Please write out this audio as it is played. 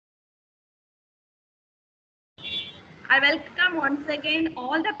I welcome once again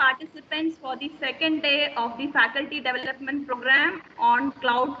all the participants for the second day of the faculty development program on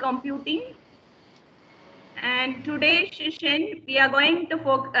cloud computing. And today's session, we are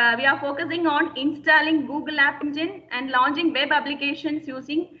focusing on installing Google App Engine and launching web applications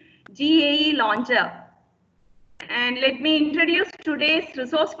using GAE Launcher. And let me introduce today's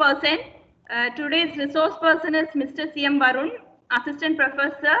resource person. Today's resource person is Mr. C.M. Varun, Assistant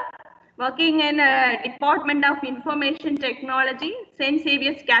Professor, working in Department of Information Technology, St.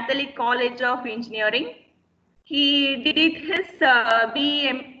 Xavier's Catholic College of Engineering. He did his BE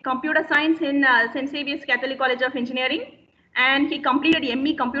in Computer Science in St. Xavier's Catholic College of Engineering, and he completed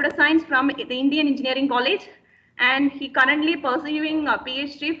ME Computer Science from the Indian Engineering College, and he currently pursuing a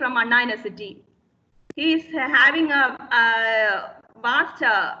PhD from Anna University. He is having a vast,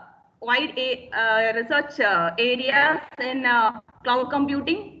 wide research areas in cloud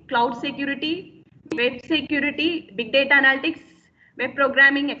computing, cloud security, web security, big data analytics, web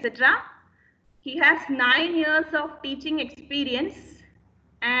programming, etc. He has 9 years of teaching experience,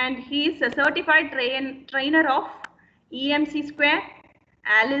 and he is a certified trainer of EMC Square,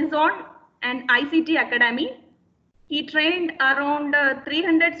 Alizon, and ICT Academy. He trained around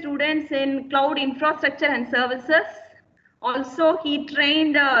 300 students in cloud infrastructure and services. Also, he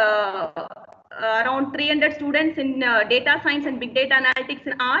trained around 300 students in data science and big data analytics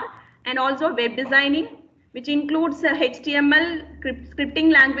in R, and also web designing, which includes HTML,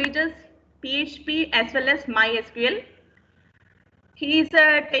 scripting languages, PHP, as well as MySQL. He is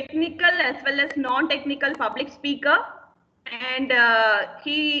a technical as well as non-technical public speaker, and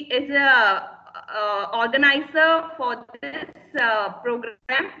he is a organizer for this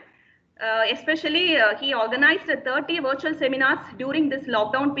program. Especially, he organized 30 virtual seminars during this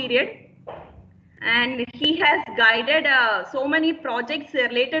lockdown period, and he has guided so many projects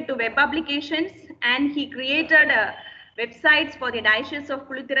related to web applications, and he created websites for the Diocese of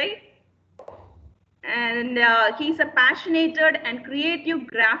Puluthirai. And he's a passionate and creative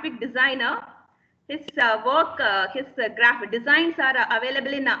graphic designer. His graphic designs are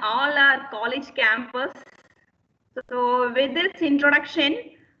available in all our college campus. So with this introduction,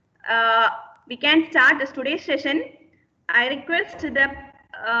 we can start today's session. I request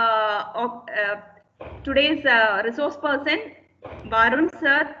today's resource person, Varun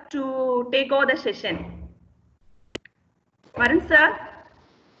sir, to take over the session. Varun sir.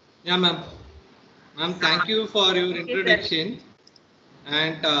 Yeah, ma'am. Ma'am, thank you for your introduction.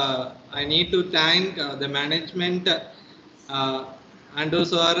 And I need to thank the management, Andrew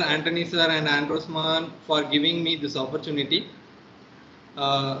sir, Anthony sir, and Andros man for giving me this opportunity.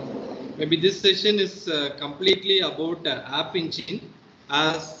 Maybe this session is completely about App Engine,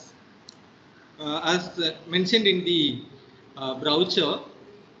 as mentioned in the brochure.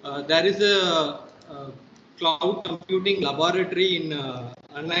 There is a cloud computing laboratory in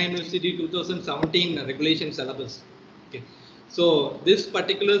Anna University 2017 regulation syllabus. Okay. So this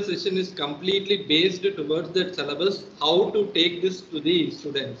particular session is completely based towards that syllabus, how to take this to the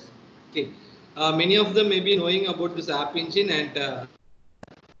students. Okay. Many of them may be knowing about this App Engine, and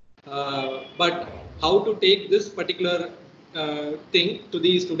but how to take this particular thing to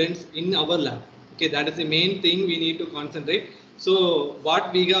the students in our lab. Okay, that is the main thing we need to concentrate. So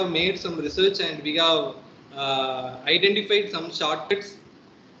what we have made some research, and we have identified some shortcuts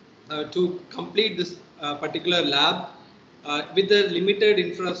to complete this particular lab with a limited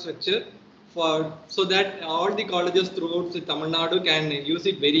infrastructure, so that all the colleges throughout Tamil Nadu can use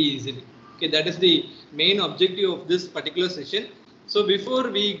it very easily. Okay, that is the main objective of this particular session. So before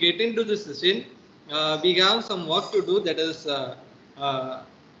we get into this session, we have some work to do. That is,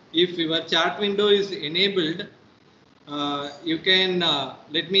 if your chat window is enabled, you can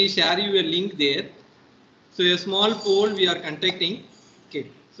let me share you a link there. So a small poll we are conducting. Okay,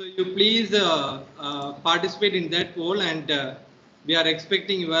 so you please participate in that poll, and we are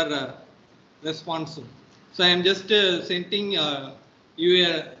expecting your response soon. So I am just sending you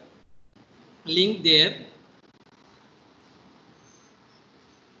a link there.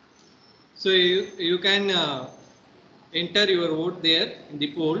 So you can enter your vote there in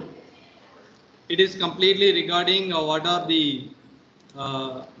the poll. It is completely regarding what are the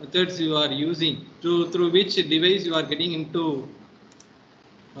methods you are using, through which device you are getting into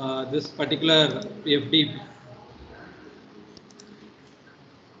this particular FD.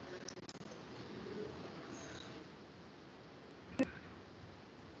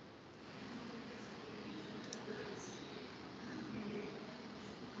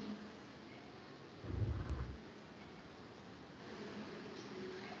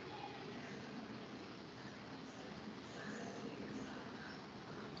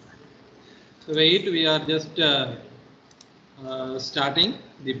 So wait, we are just starting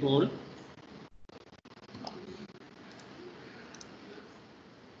the poll.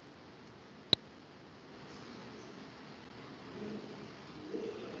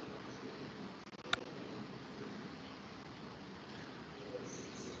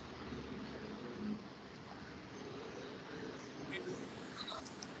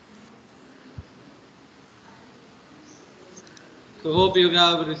 So hope you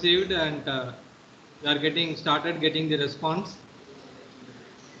have received and you are getting the response.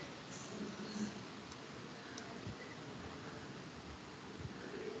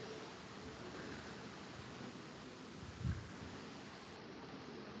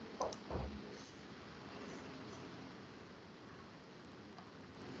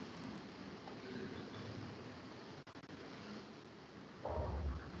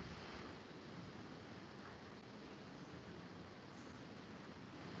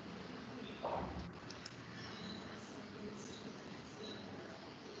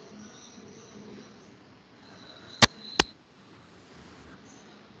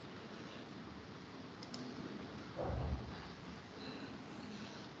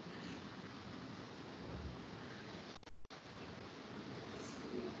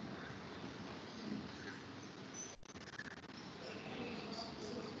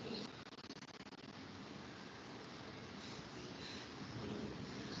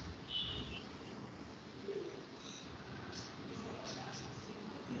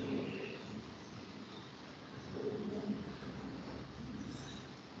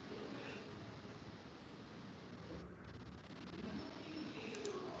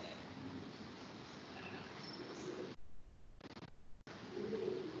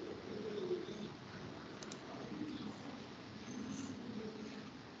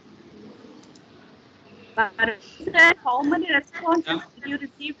 Sir, how many responses did you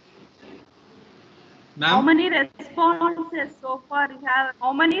receive? How Ma'am, many responses so far you have?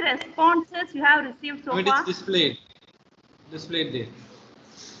 How many responses you have received so it is far? displayed there.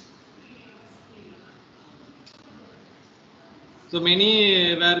 So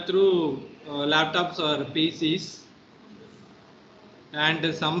many were through laptops or PCs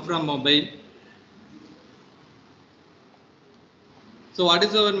and some from mobile. So what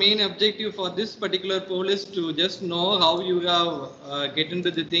is our main objective for this particular poll is to just know how you have get into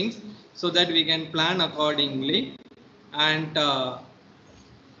the things so that we can plan accordingly. And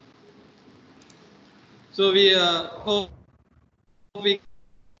so we hope we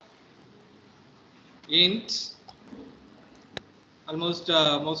int almost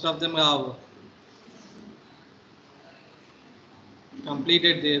most of them have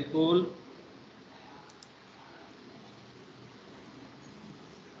completed their poll.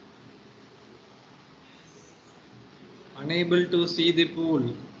 Unable to see the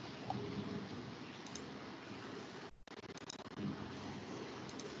pool.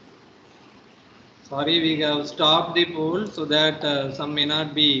 Sorry, we have stopped the poll so that some may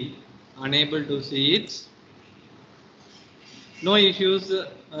not be unable to see it. No issues,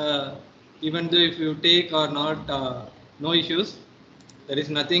 even though if you take or not, no issues. There is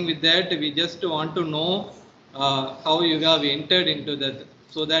nothing with that. We just want to know how you have entered into that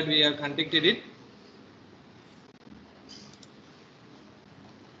so that we have conducted it.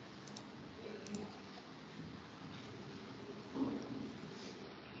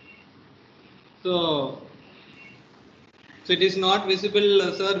 So, so it is not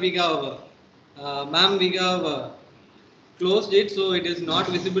visible, sir. We have, ma'am, we have closed it, so it is not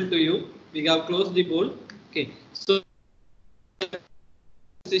visible to you. We have closed the poll. Okay. So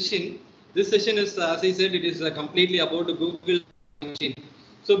session. This session is, as I said, it is completely about Google Engine.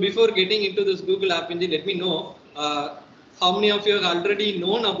 So before getting into this Google App Engine, let me know how many of you have already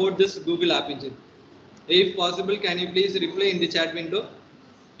known about this Google App Engine. If possible, can you please reply in the chat window?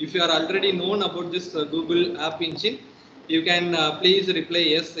 If you are already known about this Google App Engine, you can please reply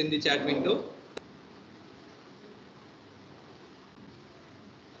yes in the chat window.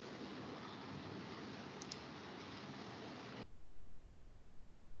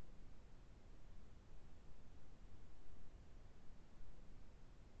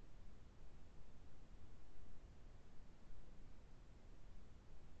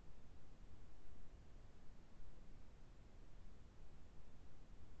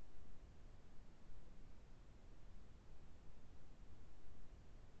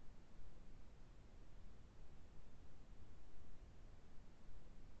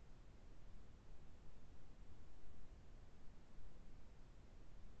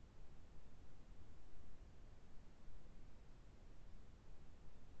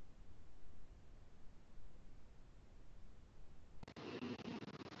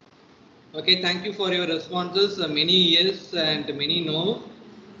 Okay, thank you for your responses. Many yes and many no,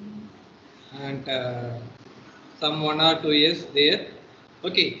 and some 1 or 2 yes there.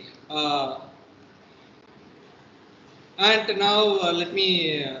 Okay, and now let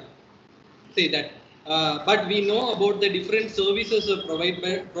me say that. But we know about the different services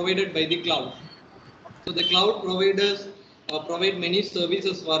provided by the cloud. So the cloud providers provide many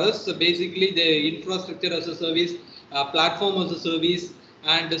services for us. So basically, the infrastructure as a service, platform as a service,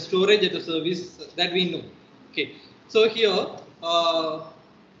 and the storage as a service that we know. Okay. So here,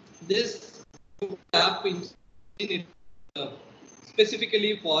 this app in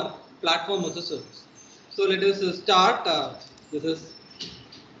specifically for platform as a service. So let us start. This is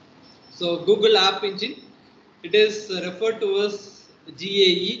so Google App Engine, it is referred to as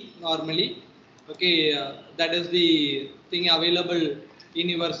GAE normally. Okay, that is the thing available in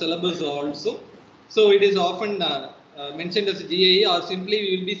your syllabus also. So it is often mentioned as GAE, or simply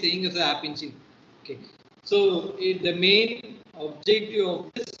we will be saying as an App Engine. Okay, so the main objective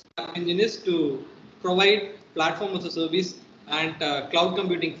of this App Engine is to provide platform as a service and cloud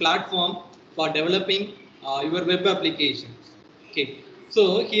computing platform for developing your web applications. Okay,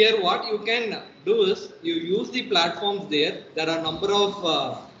 so here what you can do is you use the platforms there. There are number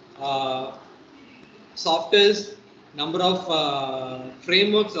of softwares, number of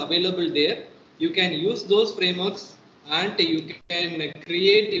frameworks available there. You can use those frameworks and you can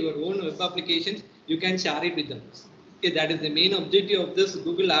create your own web applications. You can share it with them. Okay, that is the main objective of this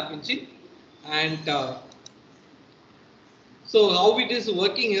Google App Engine. And so how it is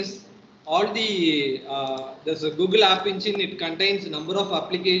working is all the there's a Google App Engine. It contains number of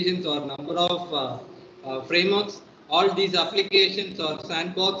applications or number of frameworks. All these applications are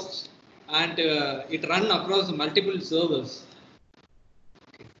sandboxed and it run across multiple servers.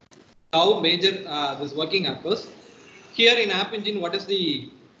 How major this working occurs. Here in App Engine, what is the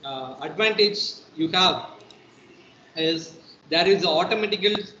advantage you have is there is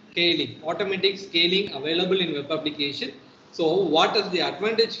automatic scaling available in web application. So what is the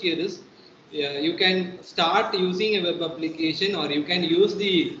advantage here is you can start using a web application or you can use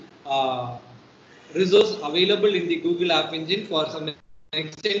the resource available in the Google App Engine for some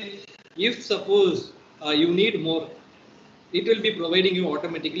extent. If suppose you need more, it will be providing you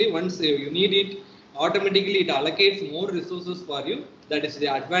automatically. Once you need it, automatically it allocates more resources for you. That is the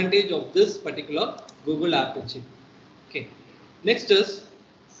advantage of this particular Google App Engine. Okay. Next is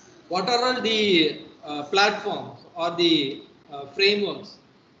what are all the platforms or the frameworks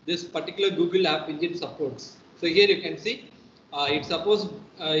this particular Google App Engine supports. So here you can see it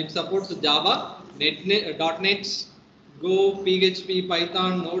supports Java, .NET, Go, PHP,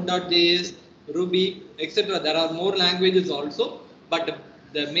 Python, Node.js, Ruby, etc. There are more languages also, but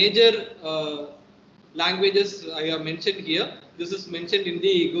the major languages I have mentioned here. This is mentioned in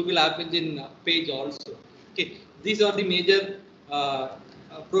the Google App Engine page also. Okay, these are the major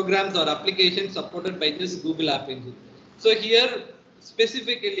programs or applications supported by this Google App Engine. So here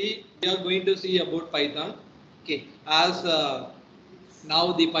specifically we are going to see about Python. Okay, as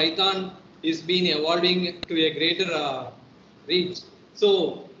now the Python is been evolving to a greater reach.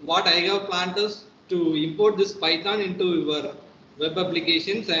 So what I have planned is to import this Python into your web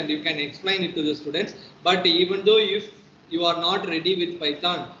applications and you can explain it to the students. But even though if you are not ready with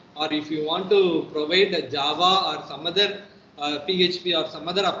Python or if you want to provide a Java or some other PHP or some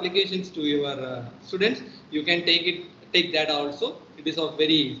other applications to your students, you can take that also. It is of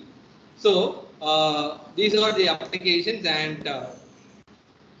very so these are the applications and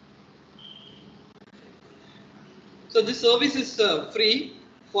so this service is free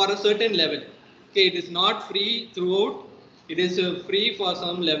for a certain level. Okay, it is not free throughout. It is free for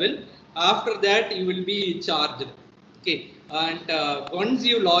some level. After that, you will be charged. Okay, and once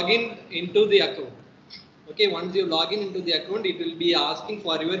you log in into the account, okay, once you log in into the account, it will be asking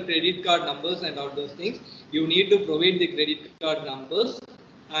for your credit card numbers and all those things. You need to provide the credit card numbers,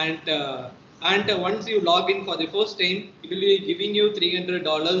 and once you log in for the first time, it will be giving you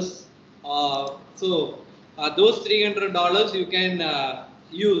 $300. So those $300 you can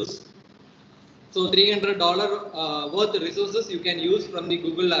use. So $300 worth resources you can use from the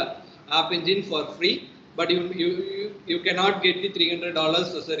Google App Engine for free, but you cannot get the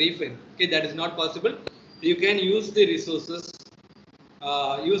 $300 as a refund. Okay, that is not possible. You can use the resources,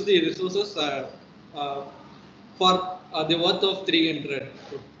 uh, for the worth of $300.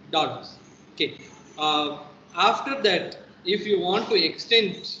 Okay. After that, if you want to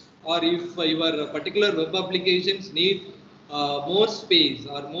extend or if your particular web applications need more space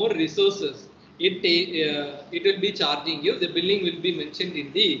or more resources, it will be charging you. The billing will be mentioned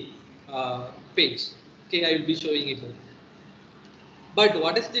in the page. Okay, I will be showing it. But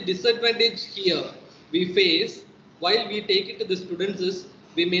what is the disadvantage here we face while we take it to the students is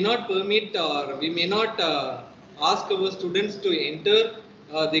we may not permit or we may not ask our students to enter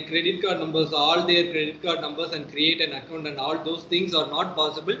the credit card numbers, all their credit card numbers and create an account, and all those things are not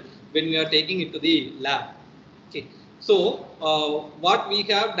possible when we are taking it to the lab. Okay. So what we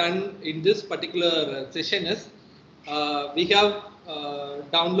have done in this particular session is we have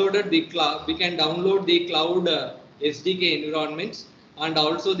downloaded the cloud. We can download the cloud SDK environments and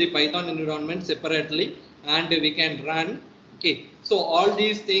also the Python environment separately, and we can run. Okay. So all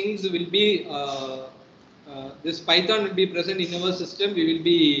these things will be this Python will be present in our system. We will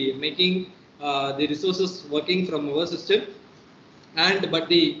be making the resources working from our system, and but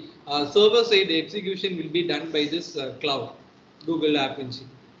the server side execution will be done by this cloud Google App Engine.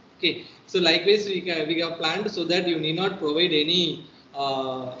 Okay, so likewise we have planned so that you need not provide any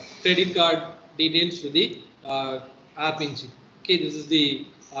credit card details to the App Engine. Okay, this is the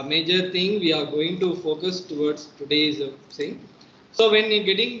major thing we are going to focus towards today's thing. So when you're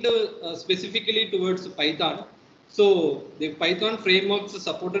getting to specifically towards Python, so the Python frameworks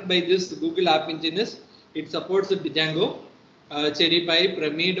supported by this Google App Engine is it supports the Django, CherryPy,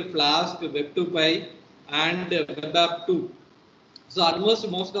 Pyramid, Flask, Web2Py, and WebApp2. So almost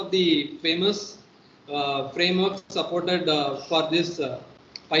most of the famous frameworks supported for this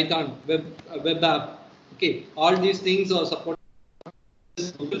Python web app. Okay, all these things are supported by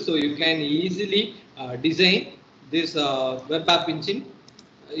Google, so you can easily design this web app engine,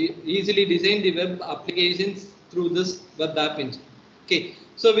 easily design the web applications through this web app engine. Okay,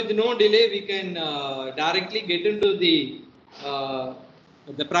 so with no delay, we can directly get into uh,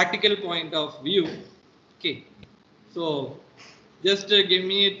 the practical point of view. Okay, so just give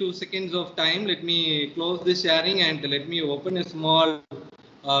me 2 seconds of time. Let me close this sharing and let me open a small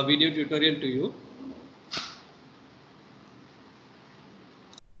video tutorial to you.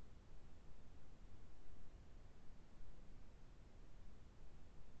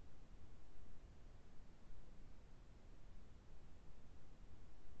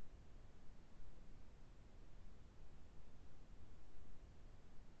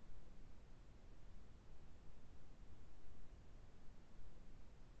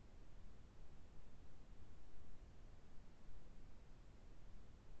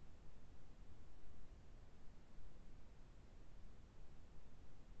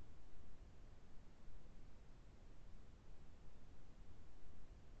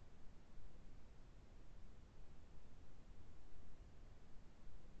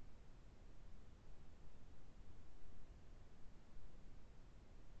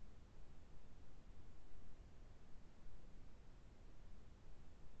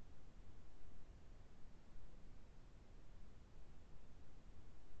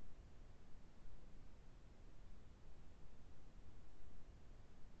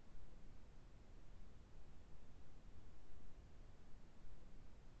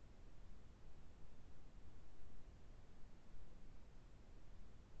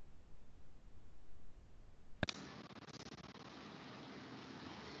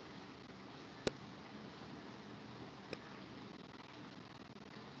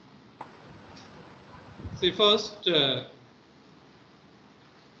 See, first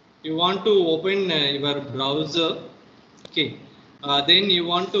you want to open your browser. Okay, then you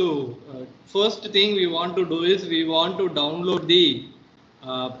want to first thing we want to do is we want to download the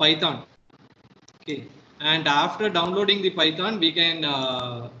Python. Okay, and after downloading the Python, we can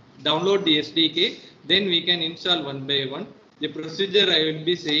download the SDK. Then we can install one by one. The procedure I will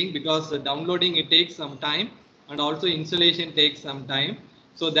be saying, because downloading it takes some time and also installation takes some time,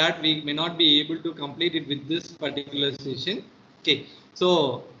 so that we may not be able to complete it with this particular session. Okay,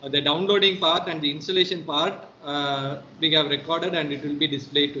 so the downloading part and the installation part we have recorded and it will be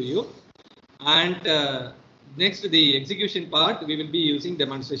displayed to you. And next, the execution part, we will be using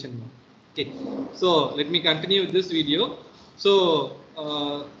demonstration mode. Okay, so let me continue with this video. So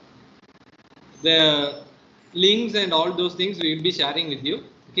the links and all those things we will be sharing with you.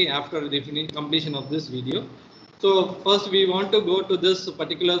 Okay, after the completion of this video. So first we want to go to this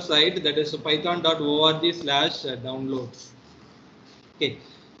particular site, that is python.org/downloads. Okay,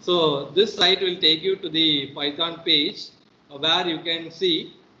 so this site will take you to the Python page where you can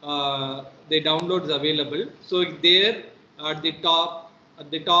see the downloads available. So there at the top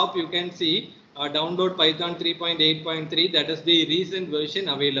you can see download Python 3.8.3, that is the recent version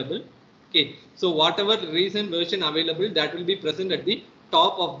available. Okay, so whatever recent version available, that will be present at the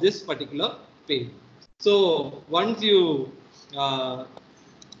top of this particular page. So once you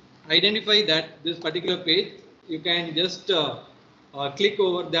identify that this particular page, you can just click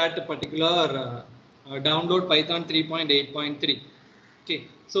over that particular download Python 3.8.3. Okay,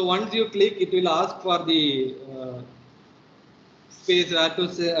 so once you click, it will ask for the space where to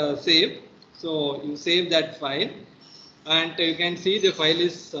save. So you save that file, and you can see the file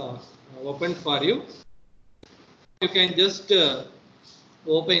is open for you. You can just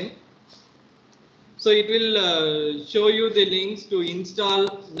open. So it will show you the links to install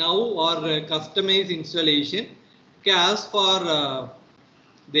now or customize installation. Okay, as for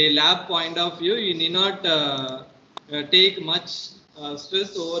the lab point of view, you need not take much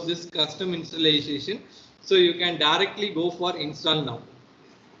stress over this custom installation. So you can directly go for install now.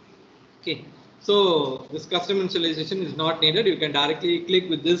 Okay, so this custom installation is not needed. You can directly click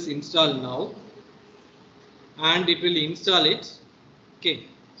with this install now, and it will install it. Okay,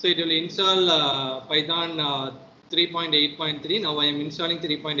 so it will install Python 3.8.3. Now I am installing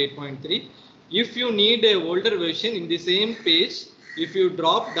 3.8.3. If you need a older version in the same page, if you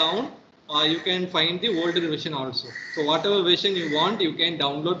drop down, you can find the older version also. So whatever version you want, you can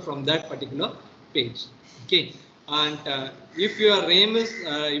download from that particular page. Okay, and if your RAM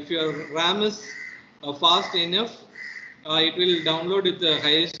is fast enough, it will download with the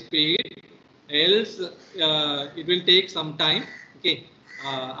highest speed. Else, it will take some time. Okay,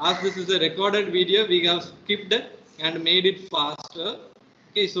 as this is a recorded video, we have skipped and made it faster.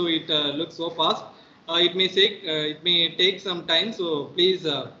 Okay, so it looks so fast. It may take some time. So please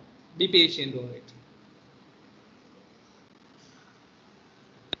be patient over it.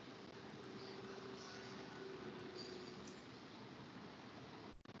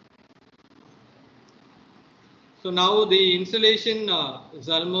 So now the installation is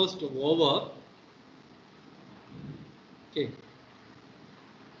almost over. Okay.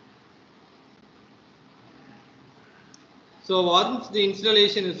 So once the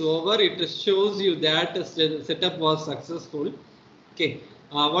installation is over, it shows you that the setup was successful. Okay.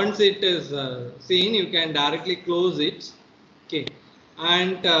 Once it is seen, you can directly close it. Okay.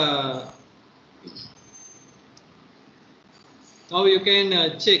 And now you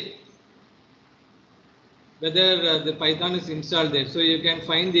can check whether the Python is installed there. So you can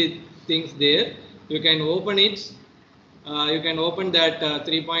find the things there. You can open it. You can open that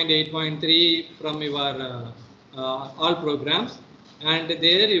 3.8.3 from your all programs, and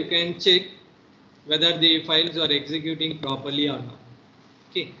there you can check whether the files are executing properly or not.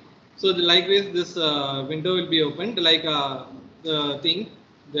 Okay, so likewise this window will be opened like the thing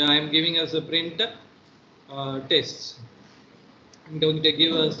that I am giving as a print tests. I'm going to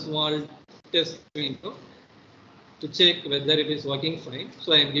give a small test window to check whether it is working fine.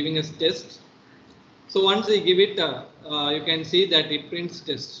 So I am giving a test. So once I give it, you can see that it prints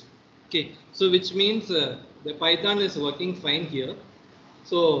test. Okay, so which means the Python is working fine here.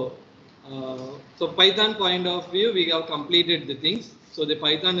 So, so Python point of view, we have completed the things. So the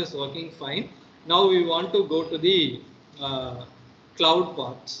Python is working fine. Now we want to go to the cloud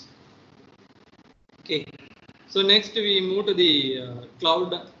parts. Okay, so next we move to the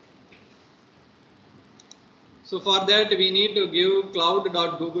cloud. So for that we need to give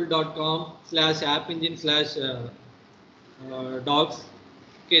cloud.google.com/app engine/docs.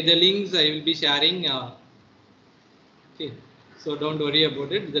 Okay, the links I will be sharing. Okay, so don't worry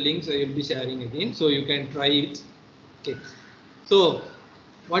about it. The links I will be sharing again, so you can try it. Okay, so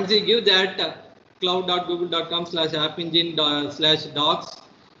once you give that cloud.google.com/app engine/docs,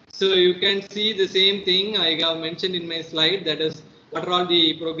 so you can see the same thing I have mentioned in my slide. That is, what are all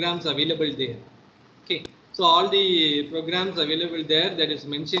the programs available there? Okay, so all the programs available there that is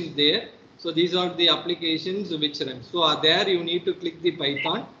mentioned there. So these are the applications which run. So there you need to click the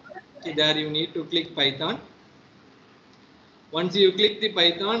Python. Okay, there you need to click Python. Once you click the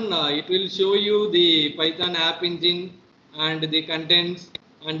Python, it will show you the Python app engine and the contents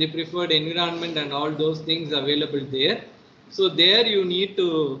and the preferred environment and all those things available there. So there you need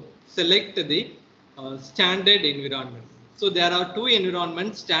to select the standard environment. So there are two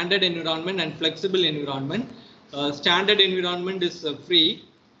environments, standard environment and flexible environment. Standard environment is free.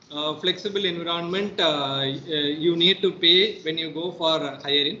 Flexible environment you need to pay when you go for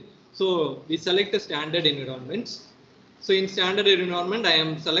hiring. So we select the standard environments. So in standard environment, I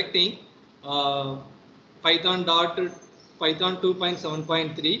am selecting Python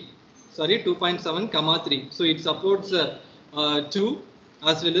 2.7.3, sorry 2.7, 3. So it supports 2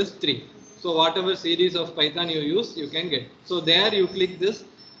 as well as 3. So whatever series of Python you use, you can get. So there you click this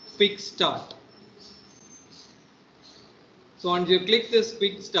quick start. So once you click this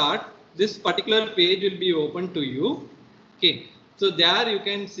quick start, this particular page will be open to you. Okay, so there you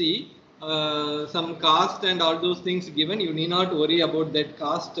can see some cost and all those things given. You need not worry about that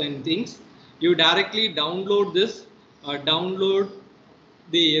cost and things. You directly download this, download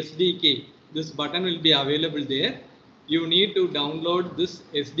the SDK. This button will be available there. you need to download this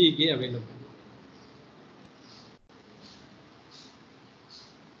SDK available.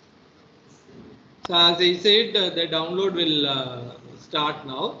 So as I said, the download will start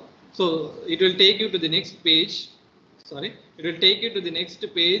now. So it will take you to the next page. Sorry, it will take you to the next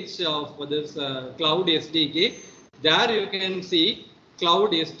page of this Cloud SDK. There you can see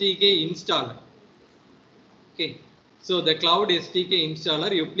Cloud SDK installer. Okay, so the Cloud SDK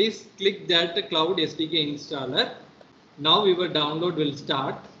installer, you please click that Cloud SDK installer. Now your download will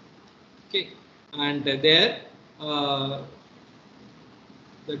start. Okay, and there the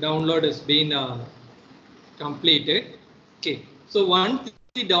download has been completed. Okay, so once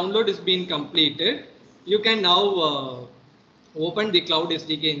the download is being completed, you can now open the Cloud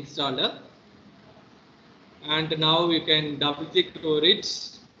SDK installer, and now you can double click over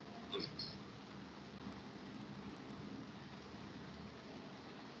it.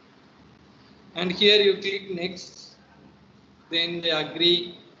 And here you click next, then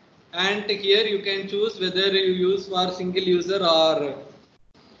agree, and here you can choose whether you use for single user or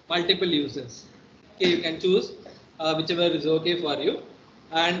multiple users. Okay, you can choose whichever is okay for you.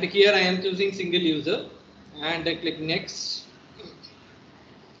 And here I am choosing single user, and I click next.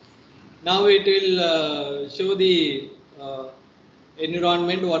 Now it will show the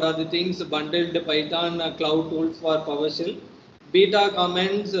environment, what are the things, bundled Python cloud tools for PowerShell. Beta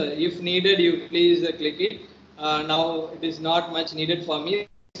comments, if needed, you please click it. Now it is not much needed for me,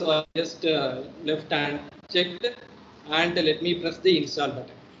 so I just left and checked, and let me press the install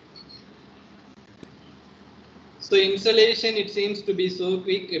button. So installation, it seems to be so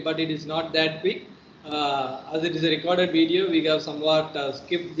quick, but it is not that quick. As it is a recorded video, we have somewhat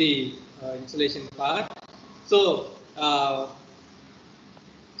skipped the installation part. So, so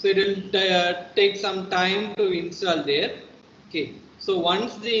it will take some time to install there. Okay. So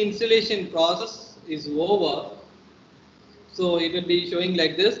once the installation process is over, so it will be showing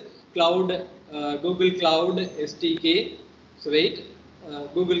like this: Cloud, Google Cloud SDK. So wait,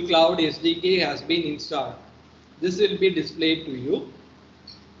 Google Cloud SDK has been installed. This will be displayed to you.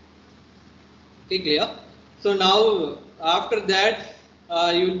 Okay, clear? So now after that,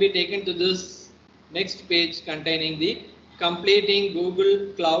 you will be taken to this next page containing the completing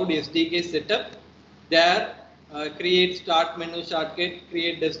Google Cloud SDK setup. There, create start menu shortcut,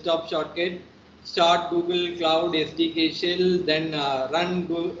 create desktop shortcut, start Google Cloud SDK shell, then run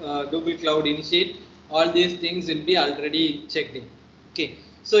Google Cloud initiate. All these things will be already checked in. Okay.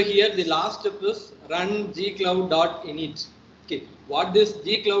 So here the last step is run gcloud.init. Okay. What this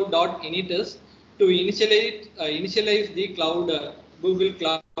gcloud.init is, to initialize the cloud Google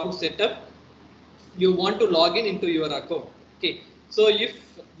Cloud setup, you want to log in into your account. Okay. So if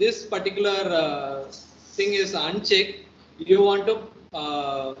this particular thing is unchecked, you want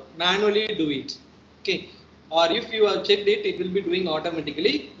to manually do it. Okay. Or if you have checked it, it will be doing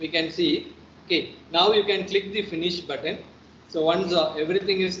automatically. We can see. Okay. Now you can click the finish button. So once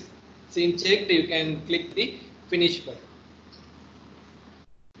everything is seen checked, you can click the finish button.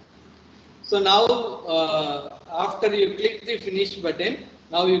 So now after you click the finish button,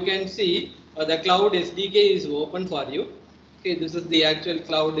 now you can see the Cloud SDK is open for you. Okay, this is the actual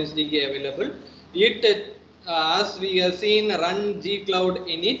Cloud SDK available. It as we have seen run gcloud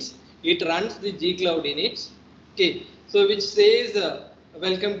init, it runs the gcloud init. Okay, so which says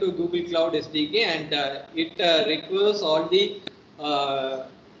welcome to Google Cloud SDK, and it requires all the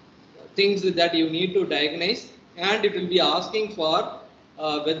things that you need to diagnose, and it will be asking for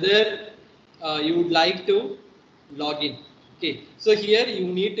whether you would like to log in. Okay, so here you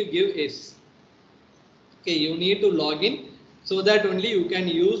need to give yes. Okay, you need to log in, so that only you can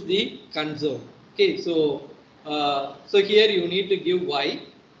use the console. Okay, so so here you need to give y,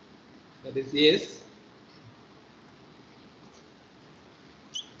 that is yes.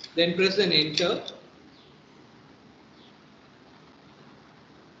 Then press and enter.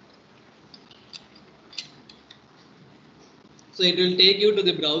 So it will take you to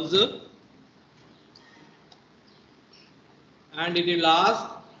the browser, and it will ask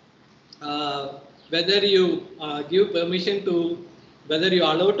whether you give permission to, whether you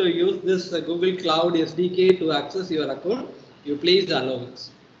allow to use this Google Cloud SDK to access your account. You please allow it.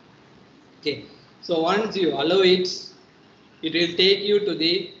 Okay. So once you allow it, it will take you to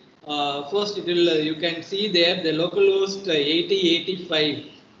the first. It will you can see there the localhost 8085.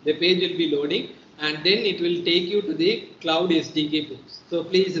 The page will be loading, and then it will take you to the Cloud SDK page. So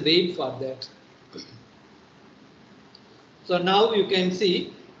please wait for that. So now you can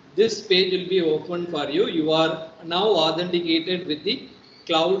see this page will be open for you. You are now authenticated with the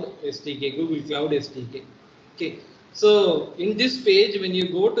Cloud SDK, Google Cloud SDK. Okay. So in this page, when you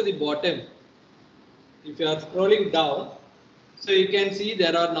go to the bottom, if you are scrolling down, so you can see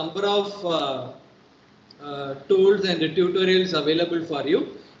there are number of tools and tutorials available for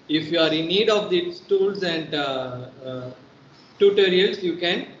you. If you are in need of these tools and tutorials, you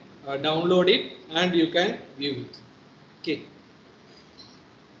can download it and you can view it. Okay.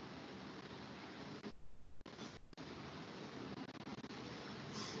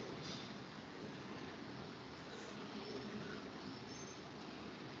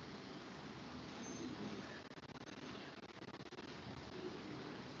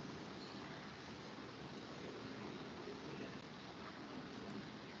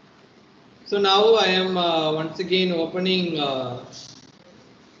 So now I am once again opening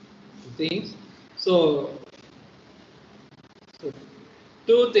things. So, so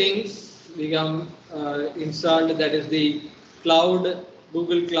two things become installed, that is the cloud,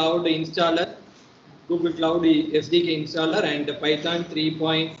 Google Cloud installer, Google Cloud SDK installer, and Python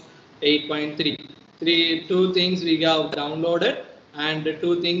 3.8.3. Two things we have downloaded and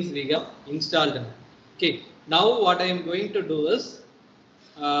two things we have installed. Okay. Now what I am going to do is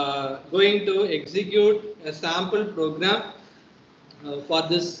going to execute a sample program for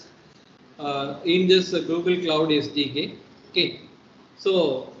this in this Google Cloud SDK. Okay.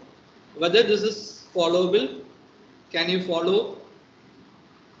 So whether this is followable, can you follow,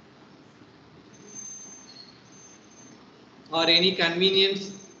 or any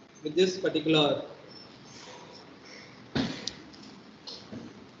convenience with this particular?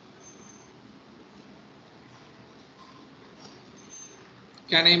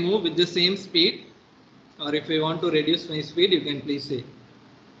 Can I move with the same speed, or if I want to reduce my speed, you can please say.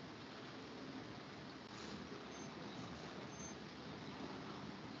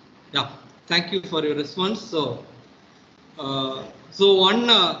 Yeah, thank you for your response. So, one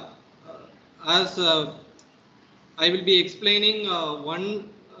as I will be explaining one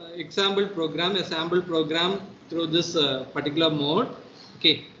example program, a sample program through this particular mode.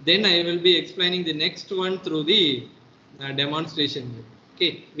 Okay, then I will be explaining the next one through the demonstration.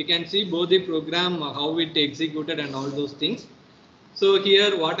 Okay, we can see both the program, how it executed and all those things. So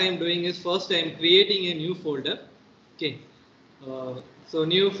here what I am doing is, first I am creating a new folder. Okay, so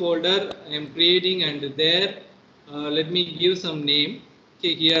new folder I am creating, and there let me give some name.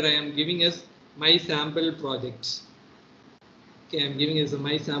 Okay, here I am giving as my sample projects. Okay, I am giving as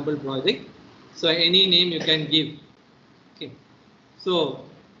my sample project. So any name you can give. Okay, so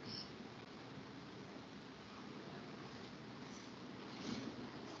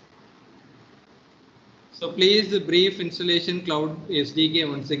please brief installation Cloud SDK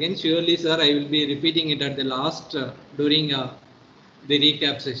once again. Surely, sir, I will be repeating it at the last during the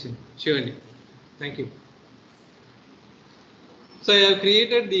recap session. Surely. Thank you. So I have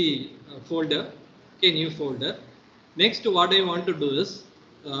created the folder, okay, new folder. Next, what I want to do is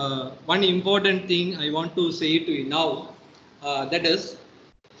one important thing I want to say to you now. That is,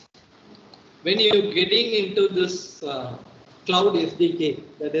 when you're getting into this cloud SDK,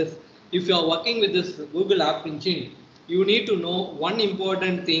 that is, if you are working with this Google App Engine, you need to know one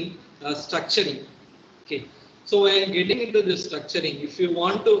important thing: structuring. Okay, so while getting into this structuring, if you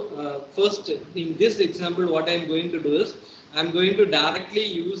want to first, in this example, what I am going to do is, I am going to directly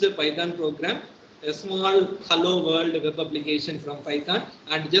use a Python program, a small hello world web application from Python,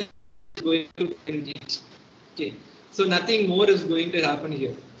 and just going to print it. Okay, so nothing more is going to happen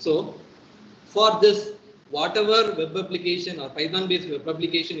here. So for this, whatever web application or Python based web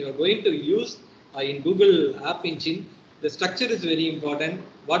application you are going to use in Google App Engine, the structure is very important.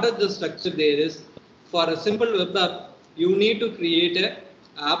 What are the structure there is? For a simple web app, you need to create a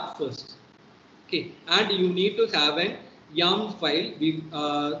app first. Okay, and you need to have an YAML file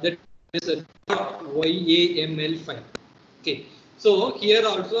that is a .yaml file. Okay, so here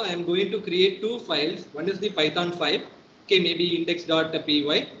also I am going to create two files. One is the Python file, okay, maybe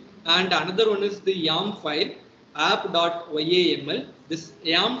index.py, and another one is the YAML file, app.yaml. This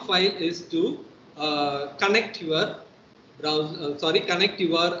YAML file is to connect your connect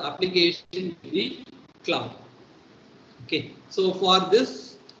your application to the cloud. Okay, so for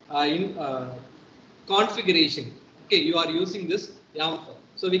this in configuration, okay, you are using this YAML file.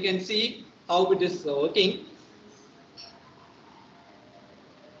 So we can see how it is working.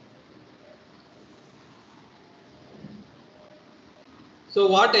 So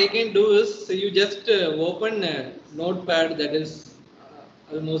what I can do is, so you just open a notepad, that is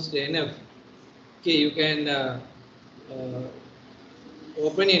almost enough. Okay, you can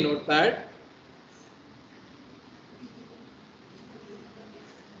open a notepad.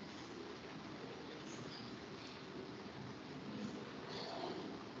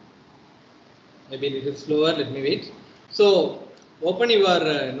 Maybe a little slower, let me wait. So open your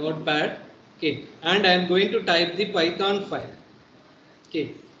notepad. Okay, and I am going to type the Python file.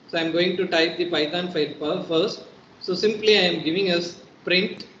 Okay, so I am going to type the Python file first. So simply I am giving us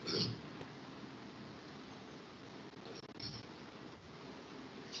print.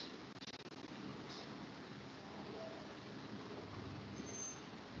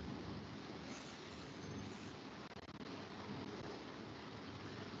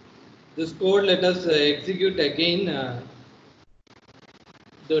 This code let us execute again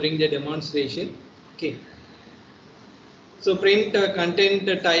during the demonstration. Okay, so print content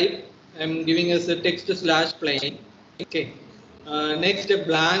type. I am giving us a text slash plain. Okay, next a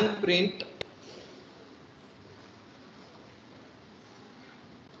blank print.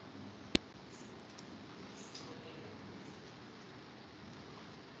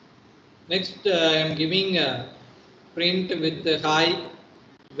 Next I am giving print with hi,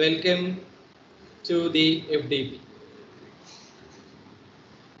 welcome to the FDP.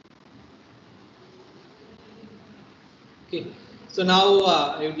 Okay, so now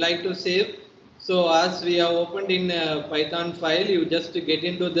I would like to save. So as we have opened in Python file, you just get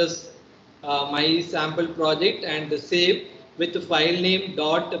into this my sample project and save with the file name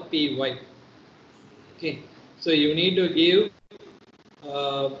 .py. Okay, so you need to give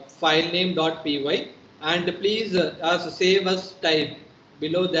file name .py and please as save as type.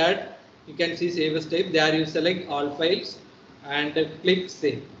 Below that you can see save as type. There you select all files and click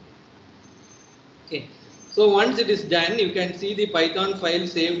save. Okay, so once it is done, you can see the Python file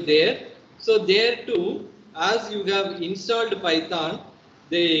saved there. So there too, as you have installed Python,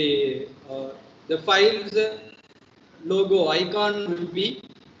 the file's logo icon will be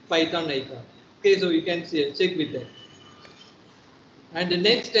Python icon. Okay, so you can see, check with that. And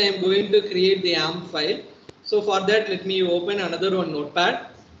next, I am going to create the AMP file. So for that, let me open another one notepad.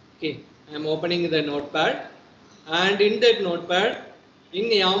 Okay, I am opening the notepad, and in that notepad, in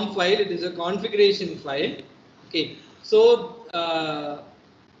the AMP file, it is a configuration file. Okay, so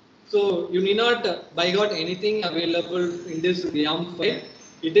you need not buy out anything available in this YAML file.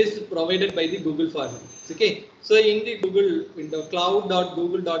 It is provided by the Google for you. Okay. So in the Google window,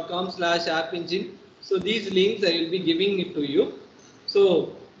 cloud.google.com/app engine. So these links I will be giving it to you.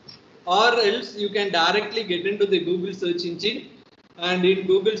 So or else you can directly get into the Google search engine, and in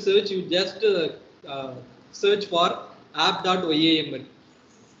Google search you just search for app.yaml.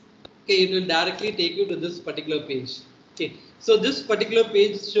 Okay, it will directly take you to this particular page. Okay, so this particular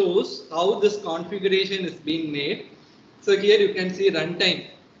page shows how this configuration is being made. So here you can see runtime.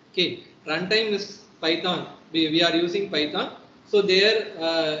 Okay, runtime is Python. We are using Python. So there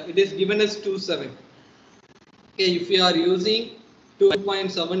it is given as 2.7. Okay, if you are using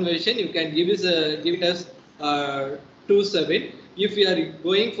 2.7 version, you can give it as 2.7. If you are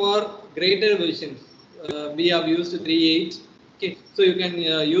going for greater versions, we have used 3.8. Okay, so you can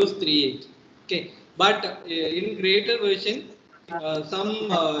use 3.8. Okay, but in greater version, some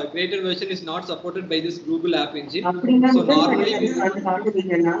greater version is not supported by this Google App Engine. So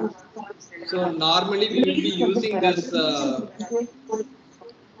normally we will be using this.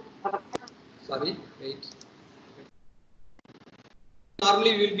 Sorry, wait.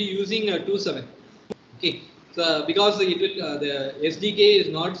 Normally we will be using 2.7. Okay, so because it will the SDK is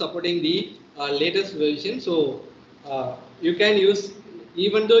not supporting the latest version, so you can use,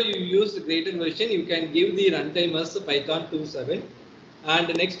 even though you use the greater version, you can give the runtime as Python 2.7.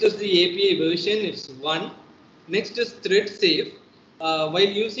 And next is the API version, it's 1. Next is thread safe. While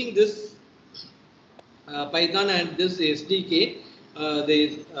using this Python and this SDK,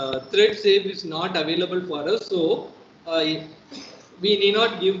 the thread safe is not available for us, so we need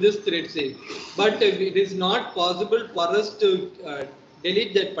not give this thread safe. But it is not possible for us to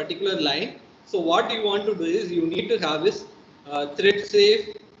delete that particular line. So what you want to do is you need to have this thread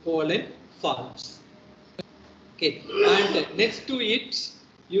safe false. Okay, and next to it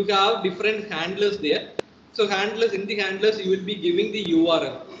you have different handlers there. So handlers, in the handlers you will be giving the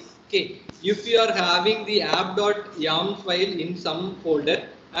URL. Okay, if you are having the app.yam file in some folder,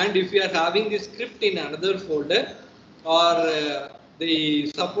 and if you are having the script in another folder, or the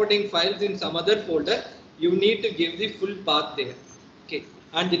supporting files in some other folder, you need to give the full path there. Okay,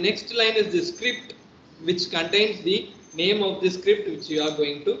 and the next line is the script, which contains the name of the script which you are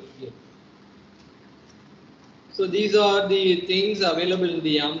going to give. So these are the things available in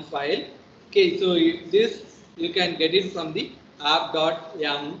the YAM file. Okay, so this you can get it from the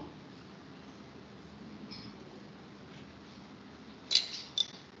app.yam.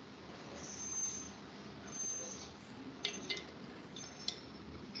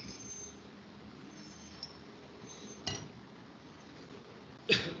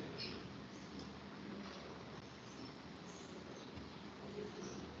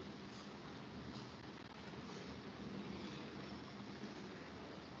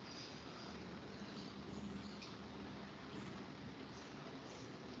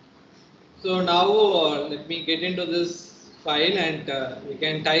 So now let me get into this file and we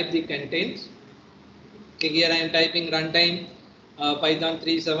can type the contents. Okay, here I am typing runtime Python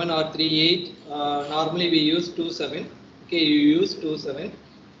 3.7 or 3.8. Normally we use 2.7. Okay, you use 2.7.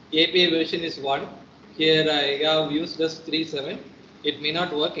 API version is 1. Here I have used just 3.7. It may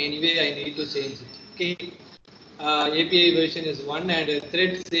not work anyway. I need to change it. Okay, API version is 1 and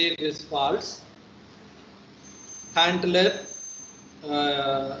thread save is false. Handler.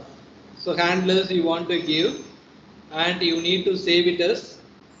 Uh, so handlers you want to give and you need to save it as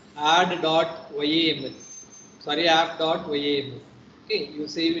add.yaml. Sorry, app.yaml. Okay, you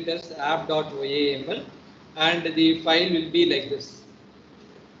save it as app.yaml and the file will be like this.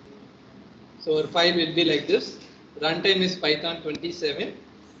 So our file will be like this. Runtime is Python 27.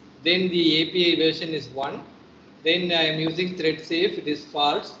 Then the API version is 1. Then I am using thread safe, it is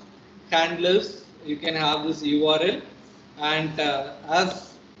false. Handlers, you can have this URL and as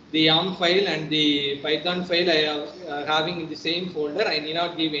the YAM file and the Python file I am having in the same folder, I need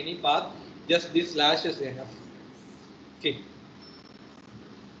not give any path, just this slash is enough. Okay.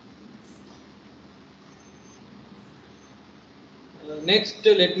 Next,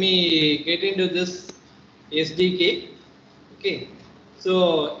 let me get into this SDK. Okay,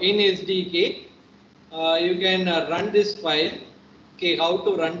 so in SDK, you can run this file. Okay, how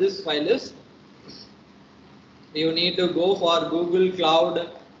to run this file is you need to go for Google Cloud.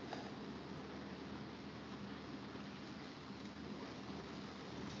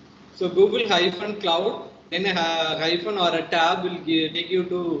 So Google hyphen cloud, then a hyphen or a tab will take you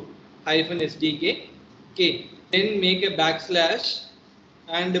to hyphen SDK. Okay, then make a backslash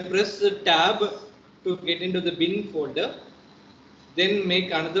and press the tab to get into the bin folder. Then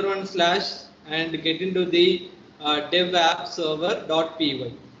make another one slash and get into the dev app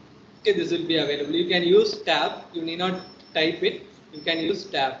server.py. Okay, this will be available. You can use tab, you need not type it, you can use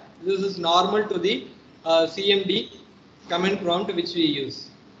tab. This is normal to the CMD command prompt which we use.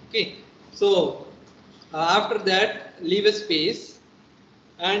 Okay, so after that leave a space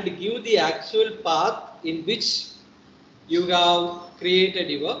and give the actual path in which you have created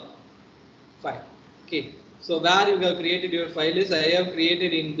your file. Okay, so where you have created your file is I have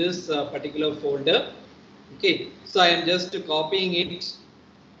created in this particular folder. Okay, so I am just copying it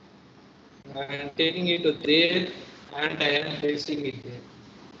and taking it to there and I am pasting it there.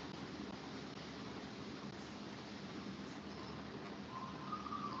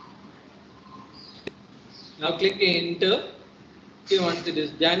 Now click enter. Okay, once it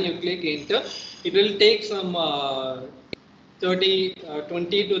is done, you click enter. It will take some 20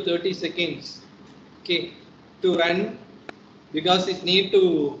 to 30 seconds. Okay, to run because it need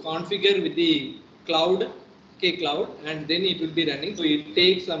to configure with the cloud. Okay, cloud, and then it will be running. So it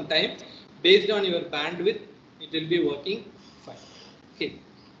takes some time. Based on your bandwidth, it will be working fine. Okay.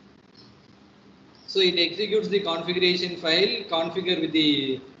 So it executes the configuration file, configure with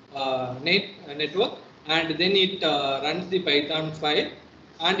the network, and then it runs the Python file,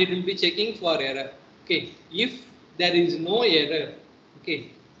 and it will be checking for error. Okay, if there is no error,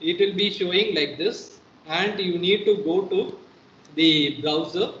 okay, it will be showing like this, and you need to go to the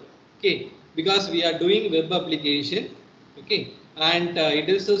browser, okay, because we are doing web application, okay, and it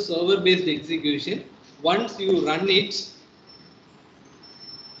is a server-based execution. Once you run it,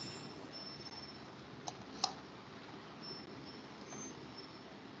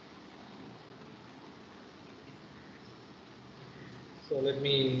 so let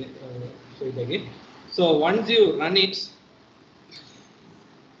me show it again. So once you run it,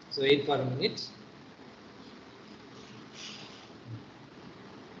 so wait for a minute.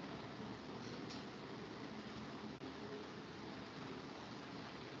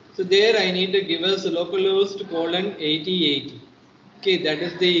 So there I need to give us localhost colon 8080. Okay, that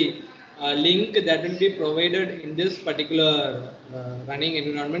is the link that will be provided in this particular running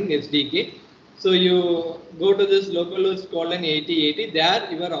environment SDK. So you go to this localhost colon 8080.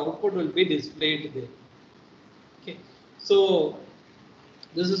 There your output will be displayed there. Okay, so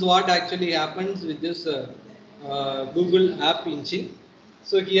this is what actually happens with this Google App Engine.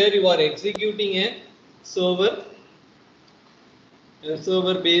 So here you are executing a server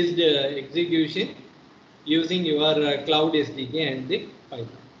based execution using your cloud SDK and the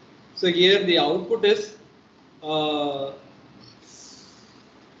Python. So here the output is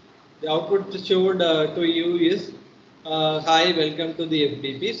the output showed to you is hi, welcome to the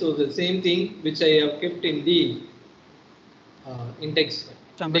FDP. So the same thing which I have kept in the index.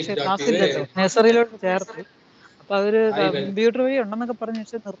 പക്ഷെ class ഇല്ലല്ലോ, നഴ്സറിയിലോട്ട് ചേർത്തു. അപ്പൊ അവര് computer വഴി ഉണ്ടെന്നൊക്കെ പറഞ്ഞ്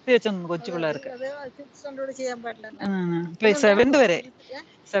വെച്ച് നിർത്തി വെച്ചെന്ന് കൊച്ചു പിള്ളേർക്ക്.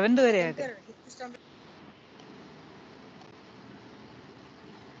 സെവന്ത് വരെ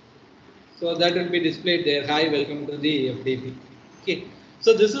So that will be displayed there. Hi, welcome to the FDP. Okay.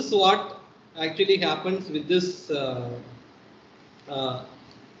 So this is what actually happens with this uh,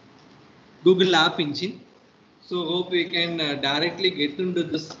 Google App Engine. So hope we can directly get into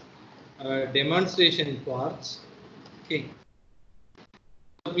this demonstration parts. Okay.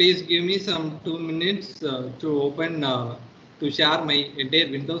 So please give me some 2 minutes to open to share my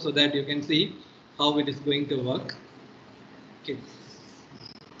entire window so that you can see how it is going to work. Okay.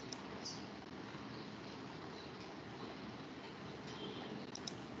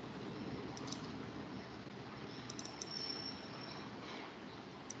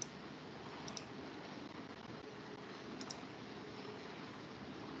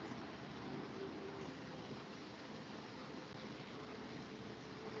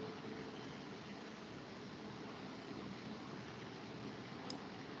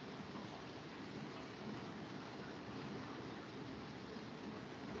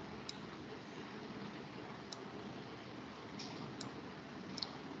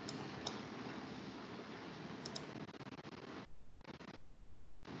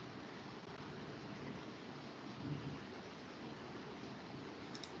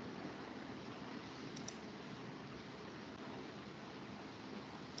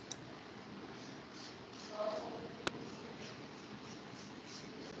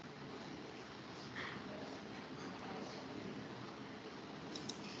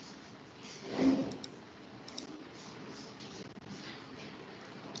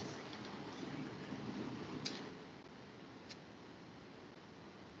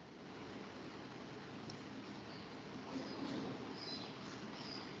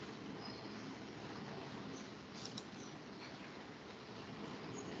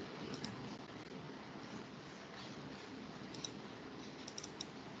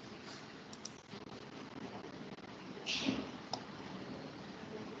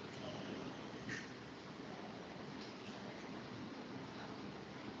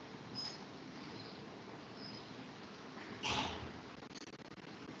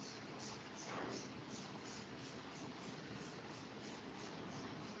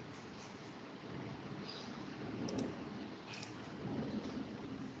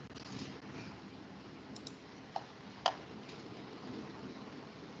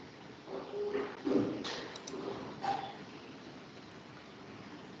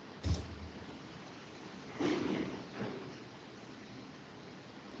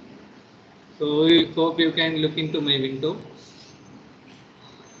 So I hope you can look into my window.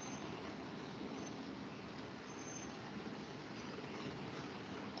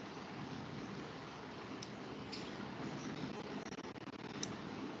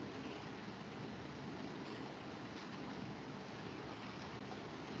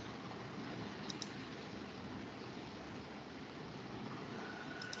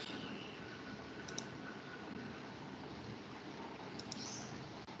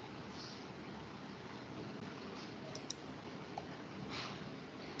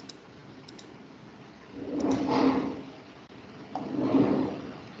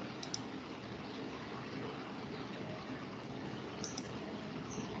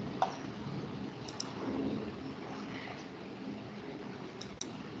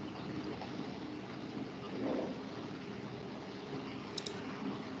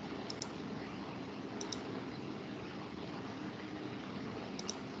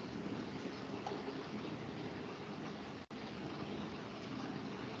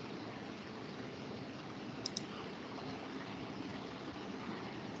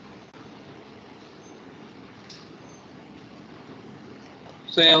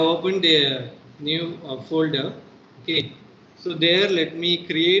 So I have opened a new folder. Okay. So there, let me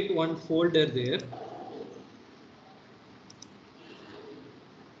create one folder there.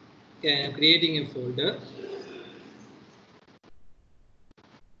 Okay, I am creating a folder.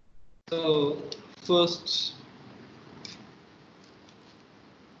 So first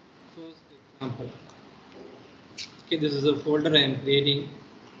example. Okay, this is a folder I am creating.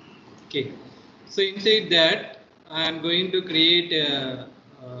 Okay. So inside that, I am going to create a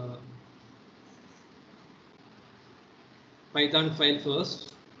Python file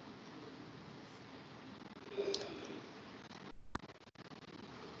first.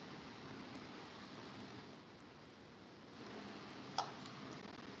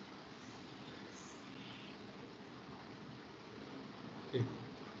 Okay.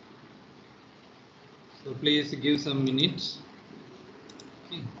 So please give some minutes.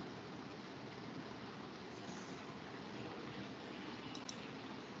 Okay.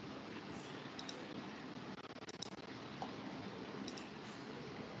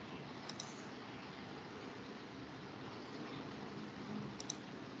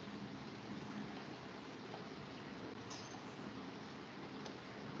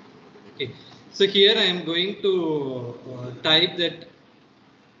 Okay, so here I am going to type that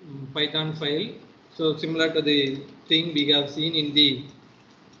Python file. So similar to the thing we have seen in the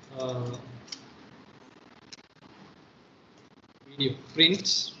uh, video,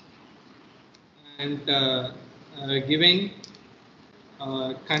 print and given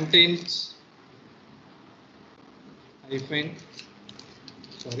contains hyphen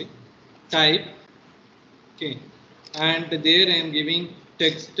type, okay, and there I am giving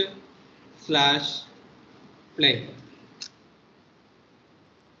text slash play.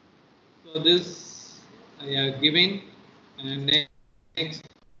 So this I have given, and next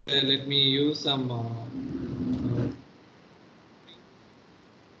let me use some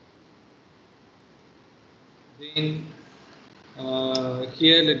then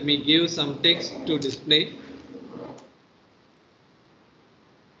here let me give some text to display.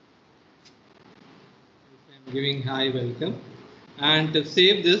 I'm giving hi welcome, and to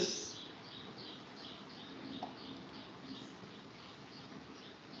save this,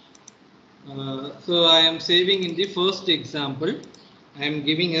 so I am saving in the first example. I am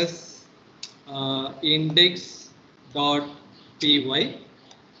giving us index.py,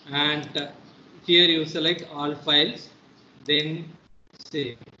 and here you select all files, then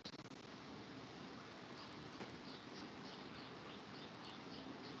save.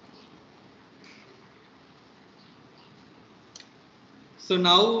 So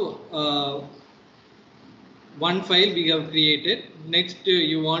now one file we have created. Next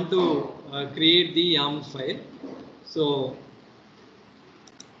you want to create the YAML file. So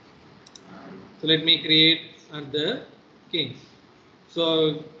let me create the okay.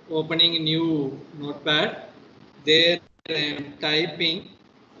 So opening a new notepad, there I am typing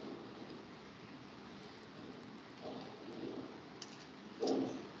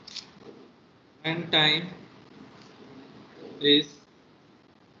and time is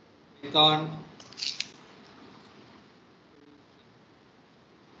Python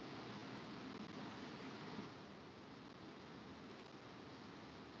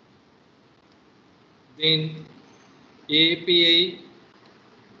then API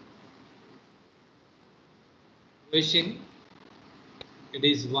version, it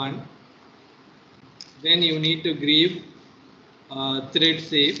is 1. Then you need to give thread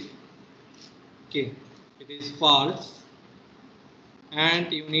safe, okay, it is false,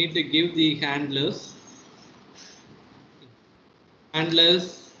 and you need to give the handlers.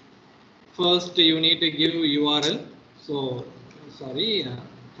 First you need to give URL, so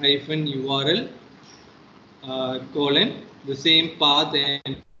hyphen URL colon the same path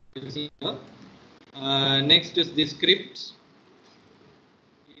and next is the script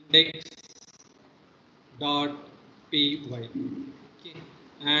index.py, okay,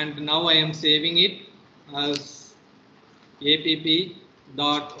 and now I am saving it as app.yaml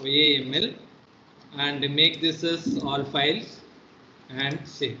and make this as all files and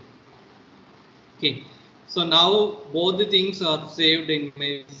save. Okay, so now both the things are saved in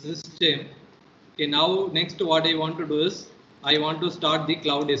my system. Okay, now next what I want to do is I want to start the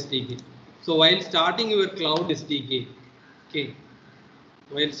cloud SDK. So while starting your cloud SDK, okay,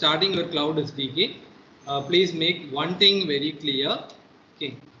 please make one thing very clear.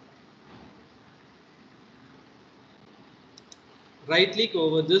 Okay, right click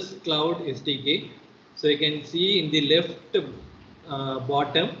over this cloud SDK. So you can see in the left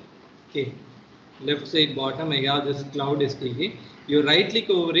bottom, okay, left side bottom, I have this cloud SDK. You right click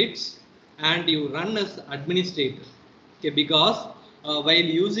over it and you run as administrator, okay, because while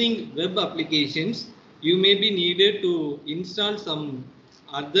using web applications, you may be needed to install some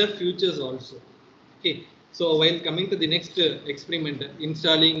other features also. Okay, so while coming to the next experiment,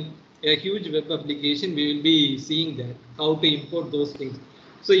 installing a huge web application, we will be seeing that how to import those things.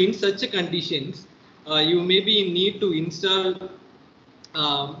 So in such conditions, you may be in need to install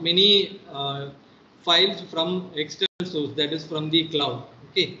many files from external source, that is from the cloud.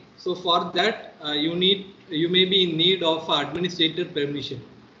 Okay, so for that you may be in need of administrator permission.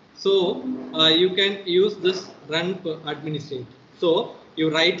 So you can use this run administrator. So you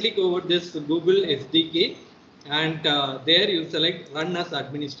right click over this Google SDK and there you select run as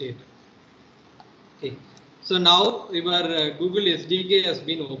administrator. Okay, so now your Google SDK has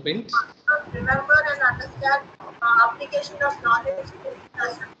been opened. Remember and understand application of knowledge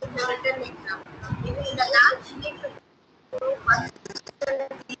as in the written exam. In the lab, you need to do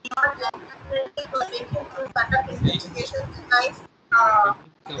consistently not like taking through certain investigations design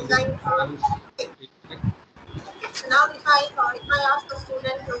so now if I ask the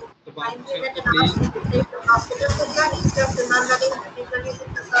student to implement an architecture instead of remembering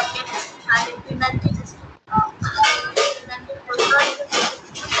introducing the circuit and implementing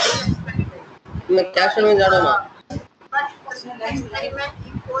but experiment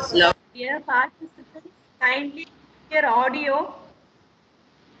imposed. Dear participants, kindly hear audio.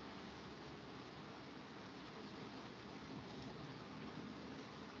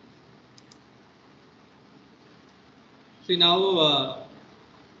 See now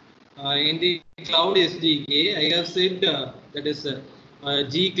in the cloud SDK, I have said that is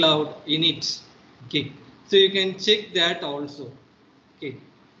G cloud init. Okay, so you can check that also. Okay,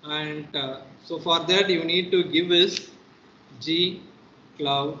 and so for that you need to give us G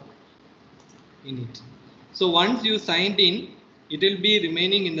cloud init. So once you signed in, it will be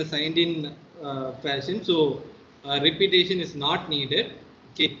remaining in the signed in fashion. So repetition is not needed.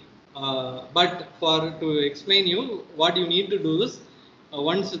 Okay, but for to explain you, what you need to do is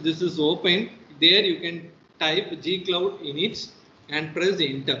once this is open, there you can type gcloud init and press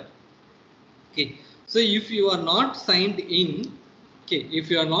enter. Okay, so if you are not signed in, okay, if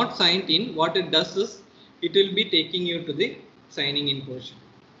you are not signed in, what it does is it will be taking you to the signing in portion.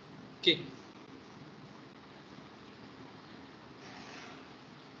 Okay.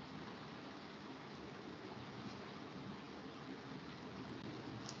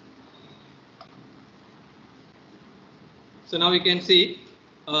 So now we can see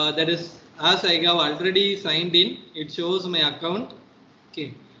that is as I have already signed in, it shows my account.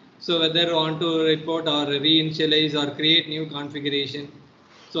 Okay. So whether I want to report or reinitialize or create new configuration.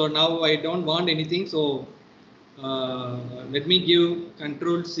 So now I don't want anything. So let me give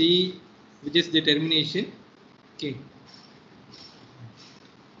Control C, which is the termination. Okay.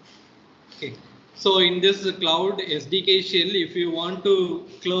 Okay. So in this cloud SDK shell, if you want to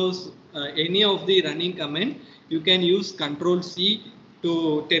close any of the running command, you can use Control C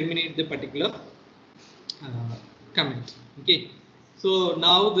to terminate the particular command. Okay. So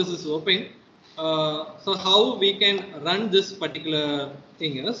now this is open. So how we can run this particular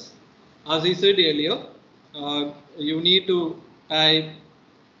thing is, as I said earlier, you need to type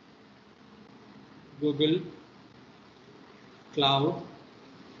Google Cloud.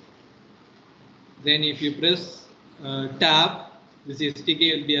 Then if you press tab, this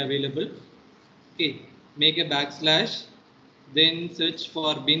SDK will be available. Okay, make a backslash, then search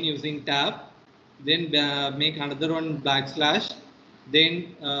for bin using tab, then make another one backslash,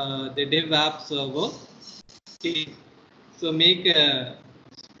 then the dev app server. Okay, so make a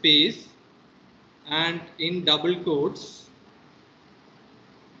space and in double quotes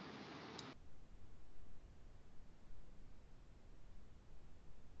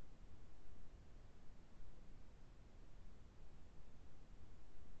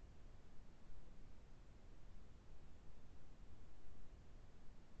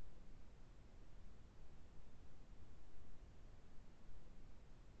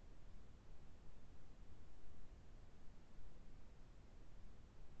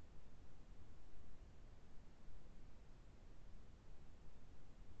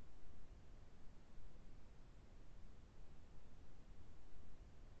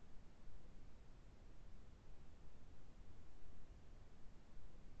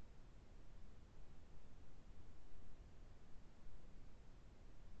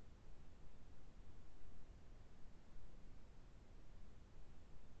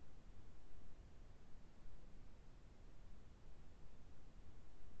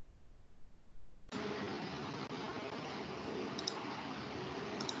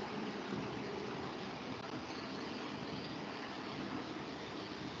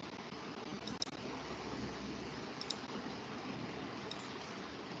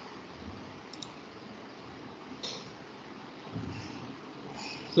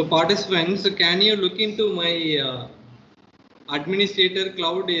So participants, can you look into my administrator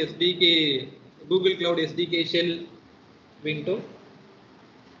cloud SDK, Google Cloud SDK shell window?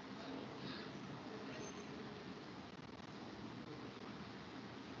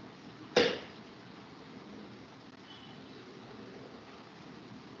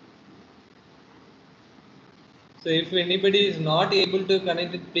 So if anybody is not able to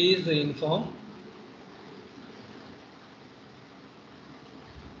connect it, please inform.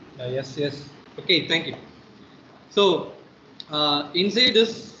 Yes. Okay, thank you. So inside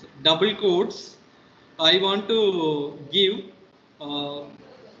this double quotes, I want to give the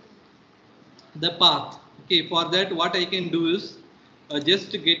path. Okay, for that what I can do is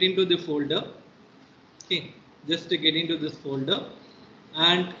just get into the folder. Okay, just get into this folder,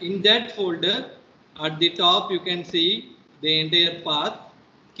 and in that folder at the top you can see the entire path.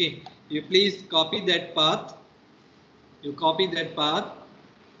 Okay, you please copy that path. You copy that path,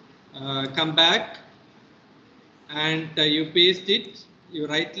 come back and you paste it. You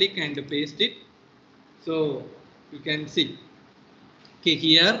right click and paste it. So you can see. Okay,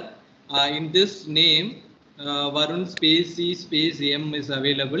 here in this name, Varun space C space M is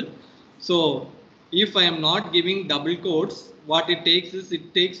available. So if I am not giving double quotes, what it takes is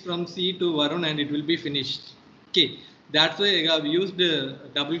it takes from C to Varun and it will be finished. Okay, that's why I have used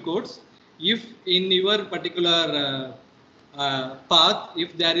double quotes. If in your particular path,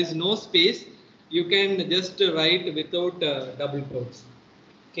 if there is no space, you can just write without double quotes.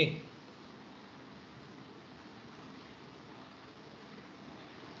 Okay.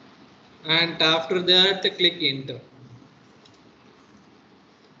 And after that, click enter.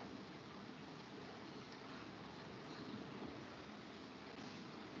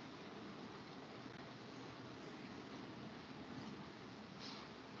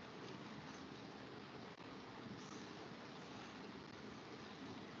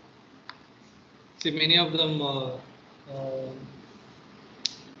 See, many of them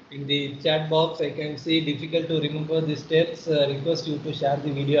in the chat box, I can see difficult to remember the steps. Request you to share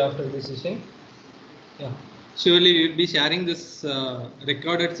the video after the session. Yeah, surely we will be sharing this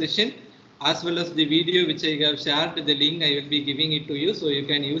recorded session as well as the video which I have shared. The link I will be giving it to you, so you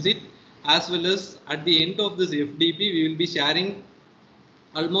can use it. As well as at the end of this FDP, we will be sharing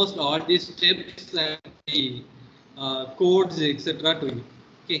almost all these steps and the codes, etc. to you.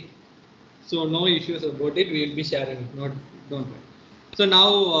 Okay. So no issues about it. We will be sharing it. Not don't worry. So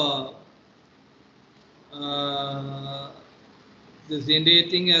now this entire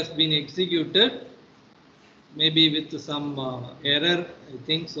thing has been executed. Maybe with some error. I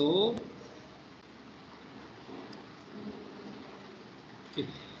think so. Okay.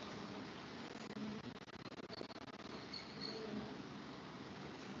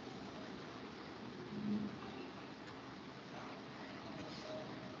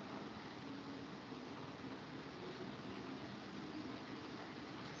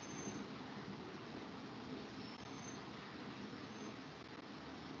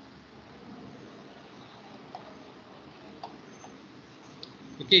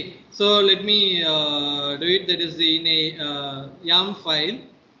 Okay, so let me do it. That is in a YAM file.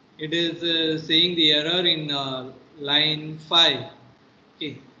 It is saying the error in line 5.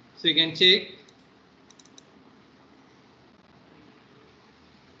 Okay, so you can check.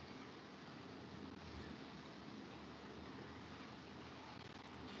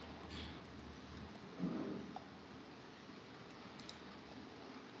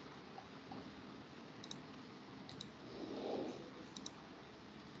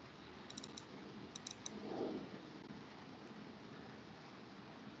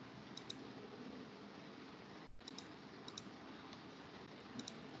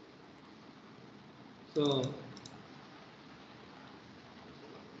 So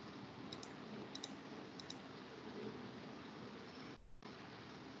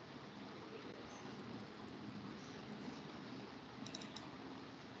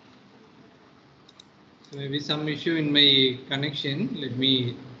maybe some issue in my connection. Let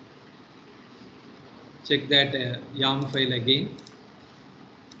me check that YAM file again.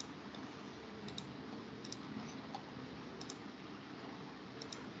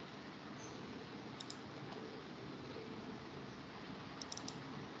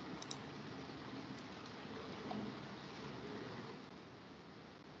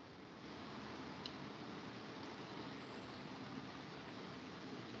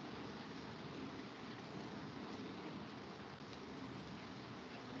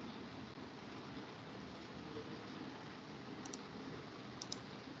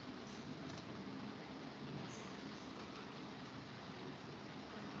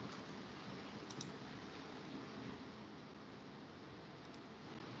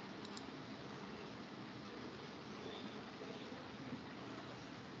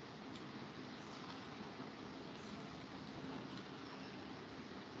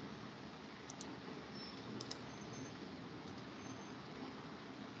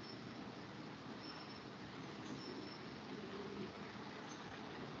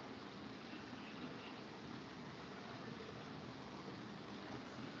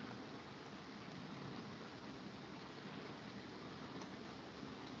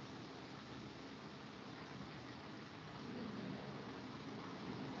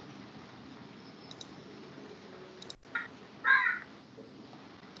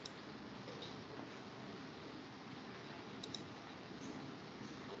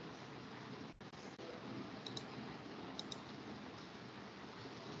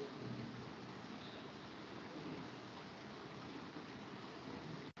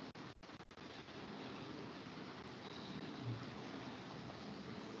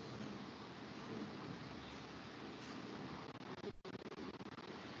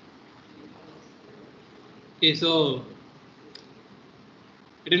 Okay, so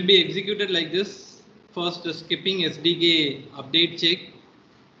It will be executed like this. First, skipping SDK update check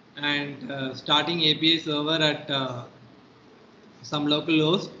and starting API server at some local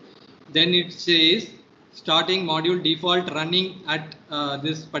host. Then it says starting module default running at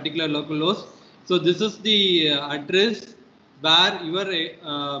this particular local host. So this is the address where your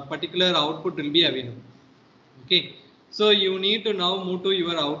particular output will be available. Okay, so you need to now move to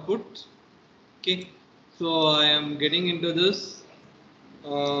your output. Okay, so I am getting into this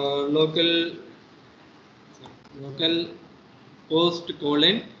local host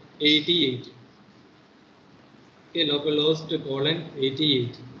colon 88. Okay, localhost colon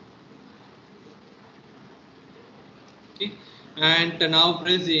 88. Okay, and now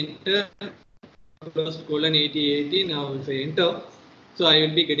press enter. Localhost colon 8080. Now if I enter, so I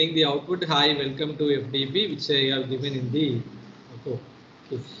will be getting the output. Hi, welcome to FDP, which I have given in the code.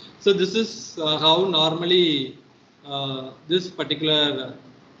 Okay. So this is how normally this particular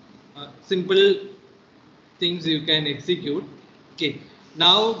simple things you can execute. Okay,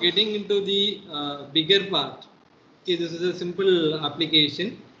 now getting into the bigger part. Okay, this is a simple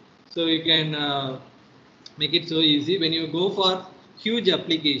application, so you can make it so easy when you go for huge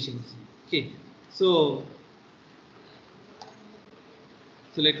applications. Okay, so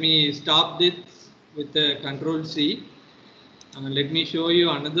let me stop this with the Control C. Let me show you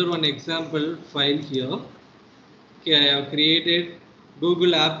another one example file here. Okay, I have created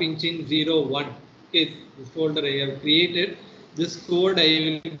Google App Engine 01. Okay, this folder I have created. This code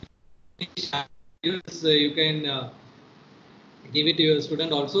I will use. You can give it to your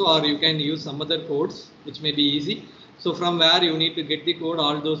student also, or you can use some other codes which may be easy. So from where you need to get the code,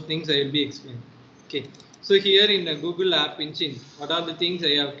 all those things I will be explaining. Okay. So here in the Google App Engine, what are the things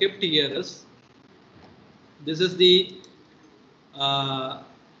I have kept here is this is the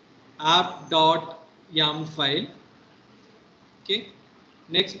app.yum file. Okay.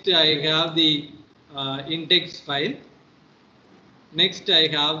 Next I have the index file. Next I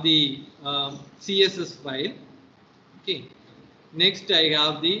have the CSS file. Okay. Next I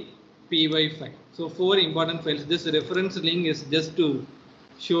have the py file. So 4 important files. This reference link is just to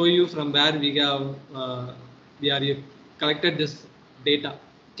show you from where we have collected this data.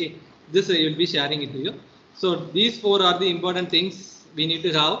 Okay. This I will be sharing it to you. So these 4 are the important things we need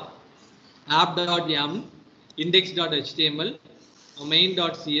to have: app.yum, index.html,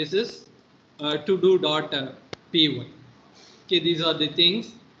 main.css, to-do.py. Okay, these are the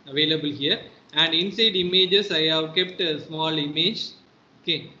things available here, and inside images I have kept a small image.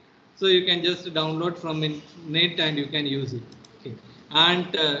 Okay, so you can just download from net and you can use it. Okay, and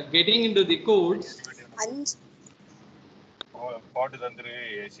getting into the codes. பாட்டு தந்துரு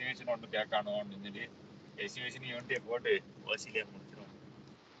எஸ்சிவேஷன் ஒன்று கேட்கானோ சொல்லி எஸ்சிவேஷன் யூனிட்டே போட்டு ஓசிலே முடிச்சிடும்.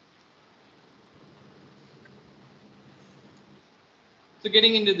 So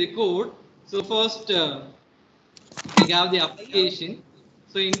getting into the code, so first we have the application.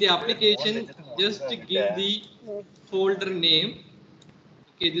 So in the application, just give the folder name.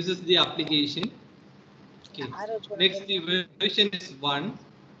 Okay, this is the application. Okay, next the version is 1.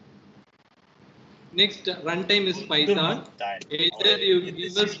 Next runtime is Python. Either you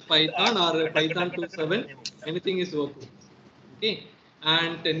give us Python or Python 2.7, anything is okay. Okay,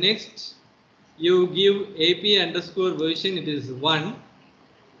 and next you give API underscore version, it is 1.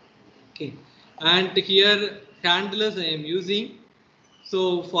 Okay, and here handlers I am using. So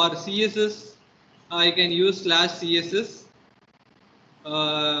for CSS I can use /CSS.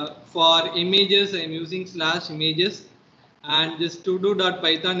 For images I am using /images, and this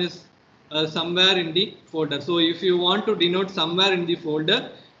to-do.python is somewhere in the folder. So if you want to denote somewhere in the folder,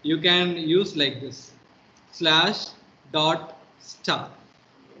 you can use like this /.star.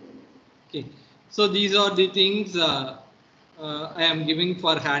 Okay, so these are the things I am giving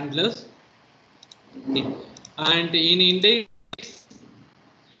for handlers. Okay. And in index,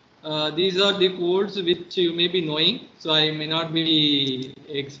 these are the codes which you may be knowing, so I may not be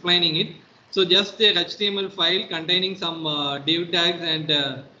explaining it. So just a HTML file containing some div tags and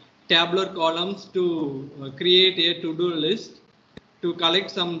tabular columns to create a to-do list, to collect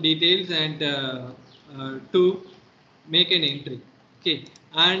some details and to make an entry. Okay,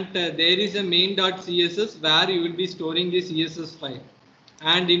 and there is a main.css where you will be storing the CSS file,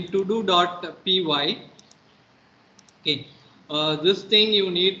 and in to-do.py. Okay, this thing you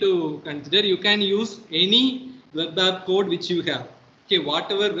need to consider. You can use any web app code which you have. Okay,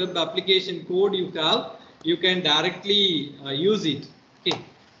 whatever web application code you have, you can directly use it. Okay.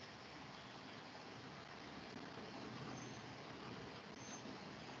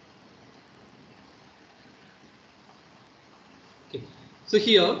 Okay. So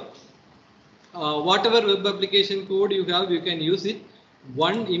here, whatever web application code you have, you can use it.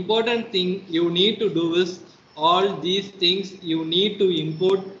 one important thing you need to do is all these things you need to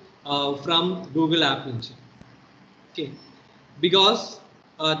import from Google App Engine. Okay, because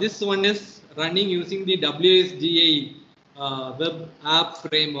this one is running using the WSGI web app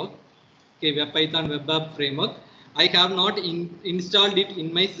framework. Okay, Web Python web app framework. I have not installed it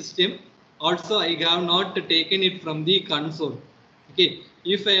in my system. Also, I have not taken it from the console. Okay,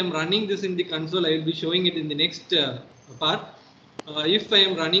 if I am running this in the console, I will be showing it in the next part. If I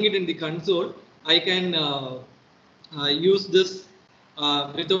am running it in the console, I can use this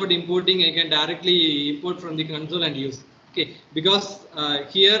without importing. I can directly import from the console and use. Okay, because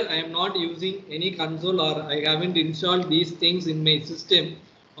here I am not using any console, or I haven't installed these things in my system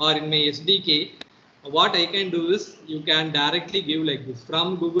or in my SDK. What I can do is you can directly give like this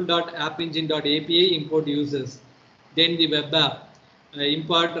from google.appengine.api import users, then the web app,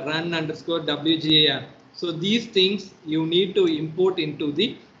 import run underscore WGA app. So these things you need to import into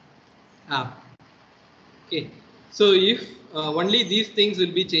the app. Okay, so if only these things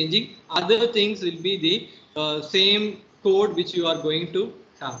will be changing, other things will be the same code which you are going to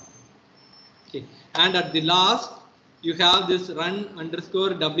have. Okay, and at the last you have this run underscore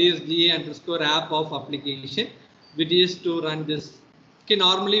WSGA underscore app of application, which is to run this. Okay,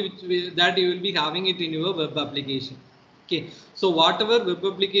 normally that you will be having it in your web application. Okay, so whatever web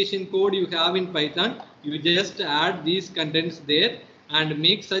application code you have in Python, you just add these contents there and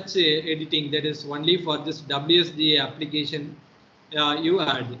make such editing, that is only for this WSGA application. You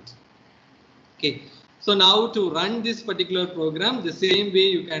add it. Okay, so now to run this particular program, the same way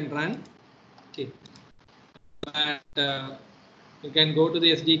you can run. Okay, and you can go to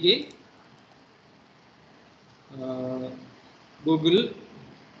the SDK, uh, Google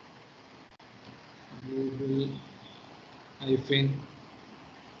hyphen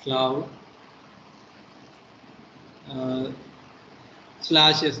cloud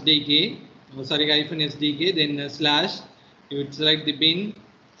slash SDK, sorry, hyphen SDK, then slash, you would select the bin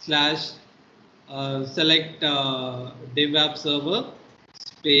slash select dev app server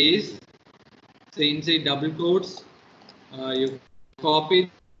space, say inside double quotes, you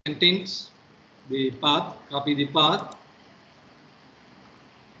copy the contents, the path, copy the path,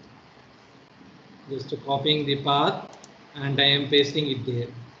 just copying the path, and I am pasting it there.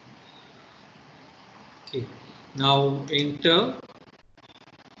 Okay, now enter.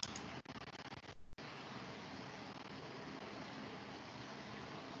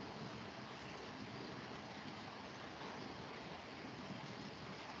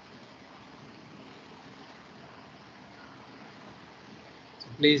 So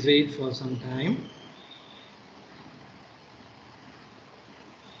please wait for some time.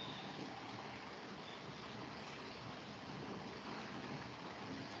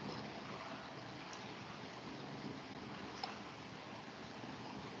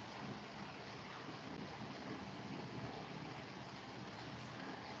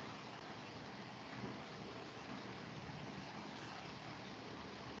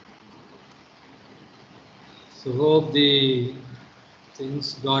 So hope the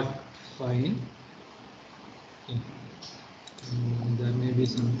things got fine. Okay. There may be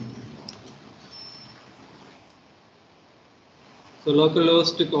some. So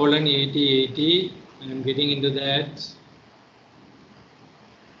localhost colon 8080. I am getting into that.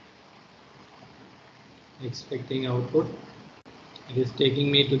 Expecting output. It is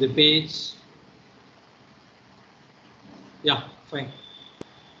taking me to the page. Yeah, fine.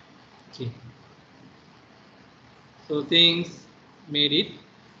 Okay. So things made it,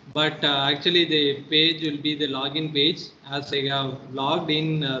 but actually the page will be the login page. As I have logged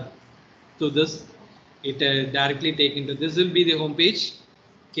in to this, it directly taken to this will be the home page.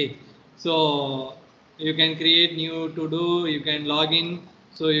 Okay, so you can create new to do, you can log in,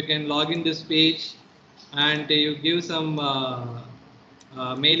 so you can log in this page and you give some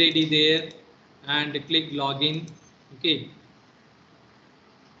mail ID there and click login. Okay,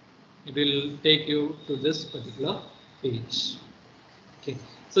 it will take you to this particular page. Okay,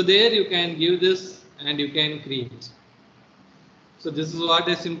 so there you can give this and you can create. So this is what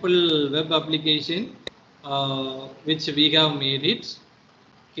a simple web application which we have made it.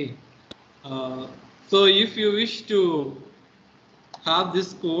 Okay, so if you wish to have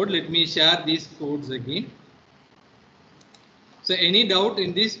this code, let me share these codes again. So any doubt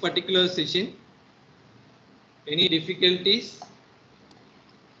in this particular session, any difficulties?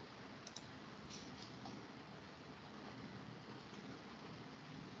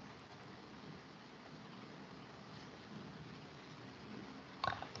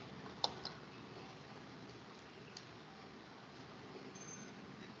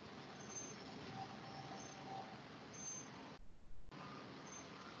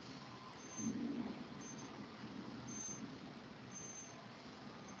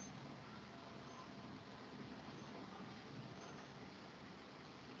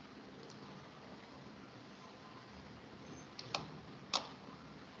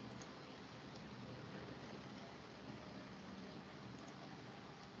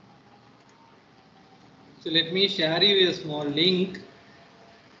 So let me share you a small link.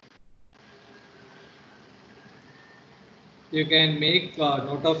 You can make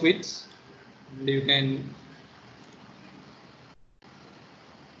note of it, and you can.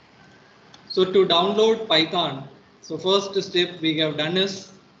 So to download Python, so first step we have done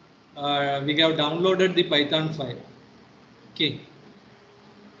is we have downloaded the Python file. Okay.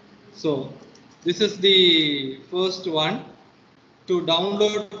 So this is the first one. To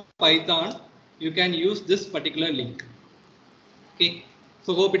download Python, you can use this particular link. Okay.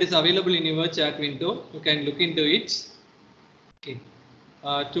 So hope it is available in your chat window. You can look into it. Okay.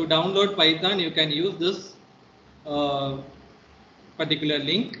 To download Python, you can use this particular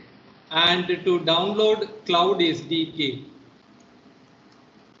link, and to download Cloud SDK,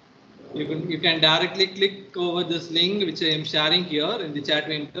 you can directly click over this link which I am sharing here in the chat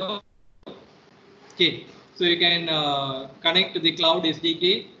window. Okay, so you can connect to the Cloud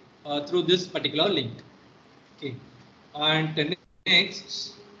SDK through this particular link. Okay, and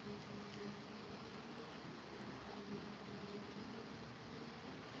next.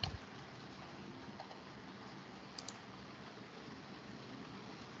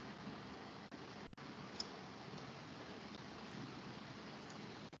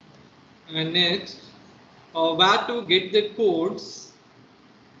 And next, where to get the codes.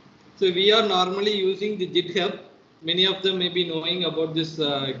 So we are normally using the GitHub. Many of them may be knowing about this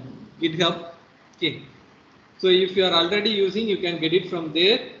GitHub. Okay. So if you are already using, you can get it from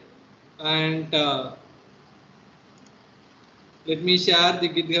there. And let me share the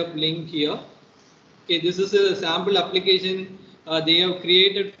GitHub link here. Okay, this is a sample application they have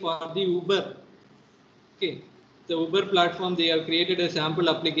created for the Uber. Okay, the Uber platform, they have created a sample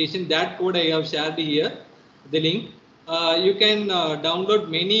application. That code I have shared here, the link. You can download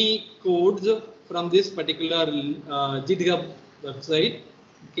many codes from this particular GitHub website.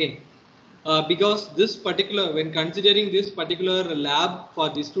 Okay, because this particular, when considering this particular lab for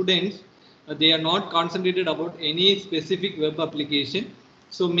the students, they are not concentrated about any specific web application.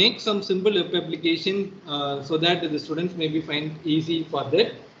 So make some simple web application so that the students may be find easy for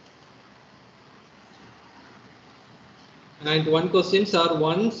that. And one question, sir,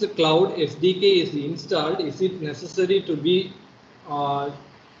 once Cloud SDK is installed, is it necessary to be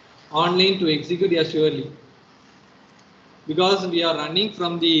online to execute? Yeah, surely. Because we are running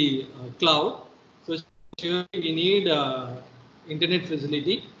from the cloud, so surely we need internet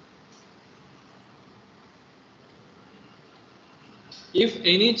facility. If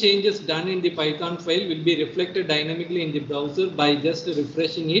any changes done in the Python file will be reflected dynamically in the browser by just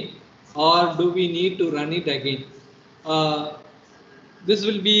refreshing it, or do we need to run it again? This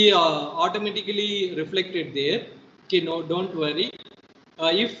will be automatically reflected there. Okay, no, don't worry.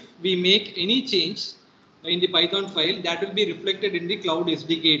 If we make any change in the Python file, that will be reflected in the Cloud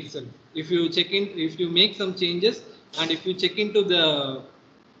SDK itself. If you check in, if you make some changes, and if you check into the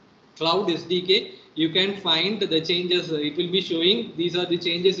Cloud SDK, you can find the changes. It will be showing these are the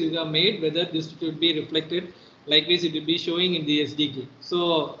changes you have made, whether this should be reflected. Likewise, it will be showing in the SDK.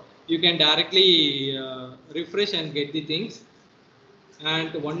 So you can directly refresh and get the things.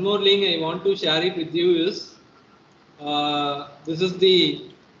 And one more link I want to share it with you is this is the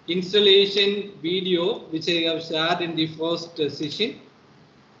installation video which I have shared in the first session.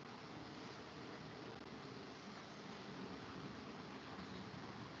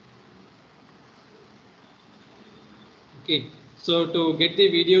 Okay, so to get the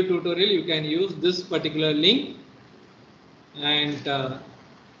video tutorial, you can use this particular link, and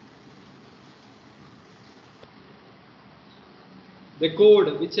the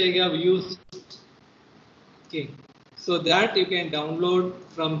code which I have used. Okay, so that you can download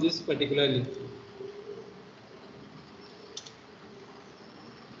from this particular link.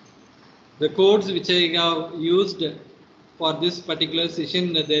 The codes which I have used for this particular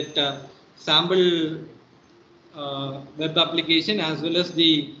session, that sample web application as well as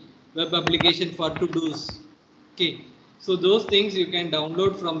the web application for to-dos. Okay, so those things you can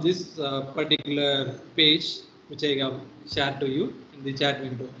download from this particular page which I have shared to you in the chat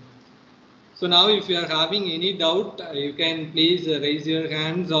window. So now if you are having any doubt, you can please raise your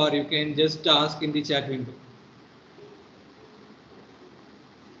hands, or you can just ask in the chat window.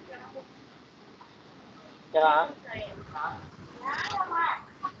 क्या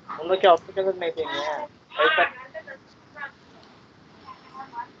हम लोग क्या option नहीं देंगे ऐसा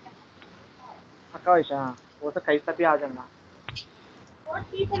पक्का वैसा वो तो कैसा भी आ जाना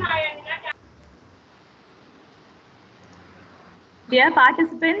Dear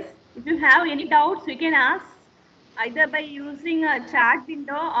participants, if you have any doubts, you can ask either by using a chat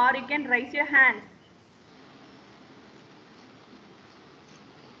window or you can raise your hand.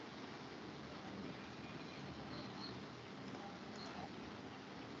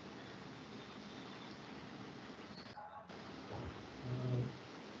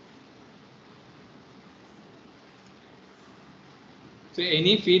 So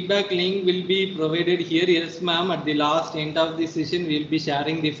any feedback link will be provided here. Yes, ma'am. At the last end of the session, we will be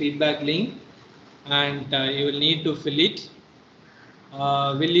sharing the feedback link, and you will need to fill it.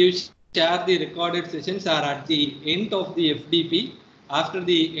 Will you share the recorded sessions? Or at the end of the FDP, after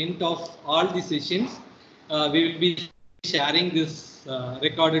the end of all the sessions, we will be sharing this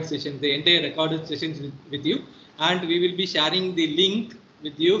recorded session, the entire recorded sessions with you, and we will be sharing the link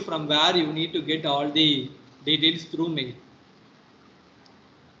with you from where you need to get all the details through mail.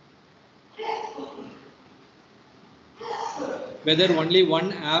 Whether only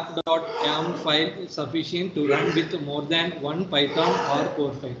one app.yam file is sufficient to run with more than one Python or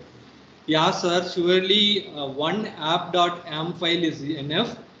core file. Yeah, sir, surely one app.yam file is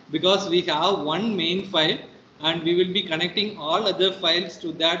enough, because we have one main file and we will be connecting all other files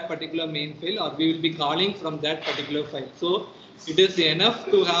to that particular main file, or we will be calling from that particular file. So it is enough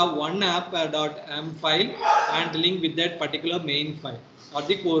to have one app.yam file and link with that particular main file or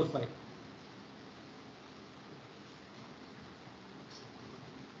the core file.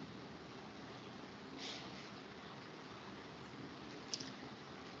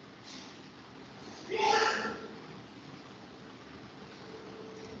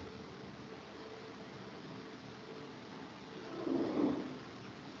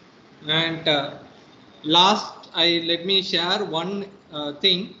 And last, let me share one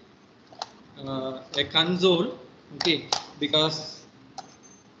thing, a console, okay, because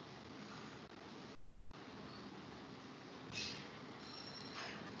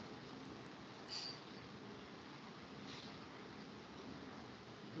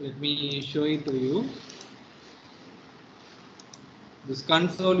let me show it to you. This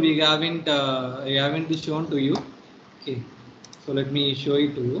console we haven't I haven't shown to you. Okay, so let me show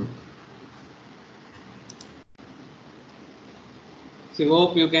it to you. So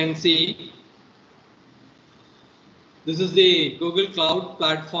hope you can see. This is the Google Cloud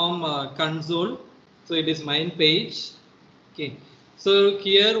Platform console. So it is main page. Okay. So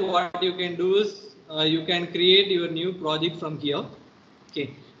here what you can do is you can create your new project from here.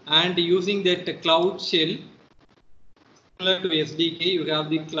 Okay. And using that cloud shell, similar to SDK, you have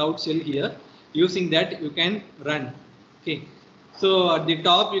the cloud shell here. Using that you can run. Okay. So at the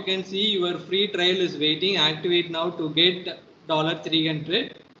top you can see your free trial is waiting. Activate now to get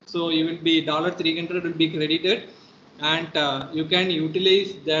 $300. So you will be $300 will be credited, and you can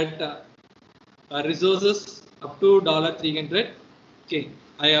utilize that resources up to $300. Okay,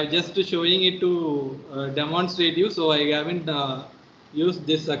 I have just showing it to demonstrate you, so I haven't used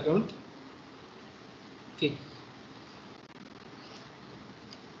this account. Okay.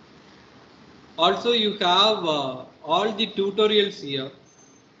 Also, you have all the tutorials here.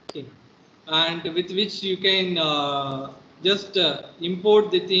 Okay, and with which you can just import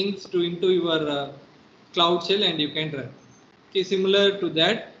the things into your cloud shell and you can run. Okay, similar to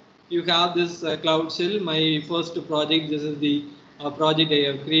that, you have this cloud shell. My first project, this is the project I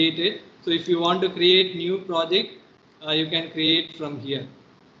have created. So if you want to create new project, you can create from here.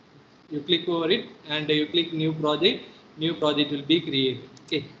 You click over it and you click new project will be created.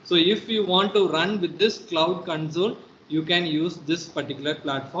 Okay, so if you want to run with this cloud console, you can use this particular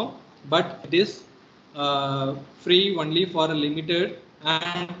platform, but it is free only for a limited,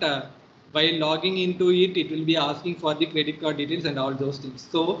 and by logging into it, it will be asking for the credit card details and all those things.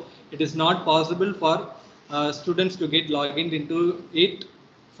 So it is not possible for students to get logged into it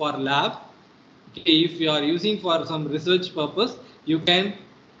for lab. Okay, if you are using for some research purpose, you can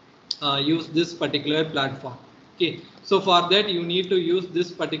use this particular platform. Okay, so for that you need to use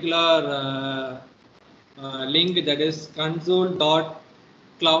this particular link, that is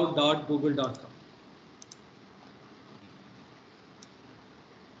console.cloud.google.com.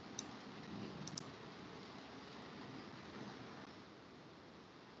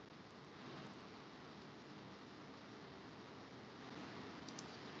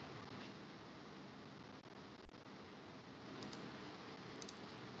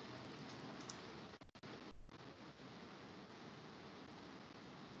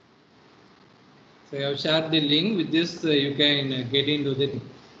 So I have shared the link. With this, you can get into the thing.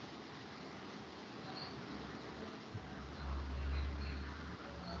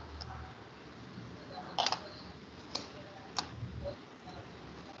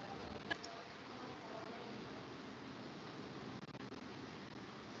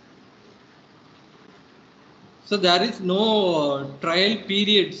 So there is no trial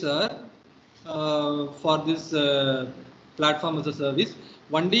period, sir, for this platform as a service.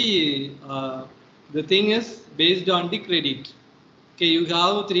 Only the thing is based on the credit. Okay, you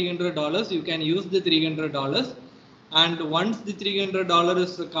have $300. You can use the $300, And once the $300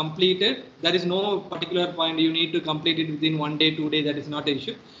 is completed, there is no particular point you need to complete it within 1 day, 2 days. That is not an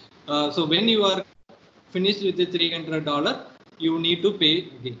issue. So when you are finished with the $300, you need to pay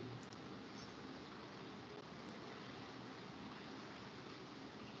again.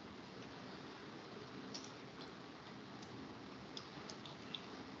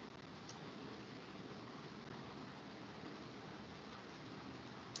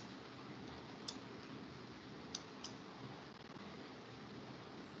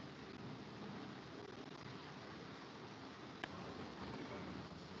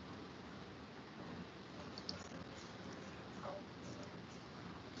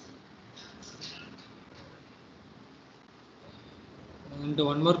 And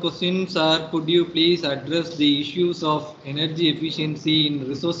one more question, sir. Could you please address the issues of energy efficiency in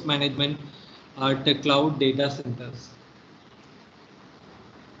resource management at the cloud data centers?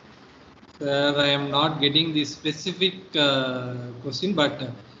 Sir, I am not getting the specific question, but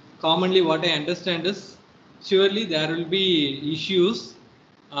commonly what I understand is surely there will be issues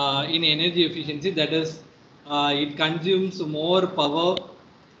in energy efficiency. That is, it consumes more power,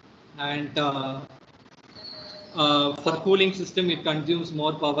 and for cooling system it consumes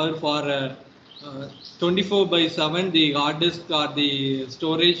more power. For 24/7 the hard disk or the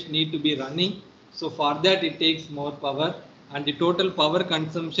storage need to be running, so for that it takes more power, and the total power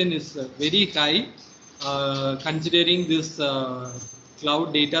consumption is very high considering this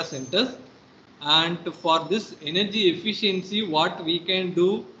cloud data centers. And for this energy efficiency, what we can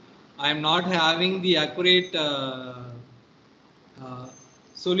do, I am not having the accurate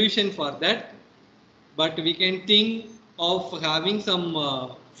solution for that, but we can think of having some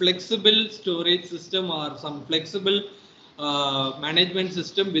flexible storage system or some flexible management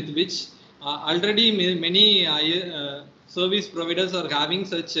system, with which already many service providers are having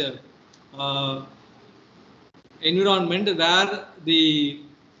such environment where the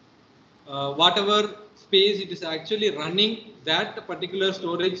whatever space it is actually running, that particular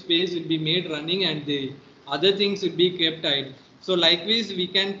storage space will be made running and the other things will be kept idle. So likewise, we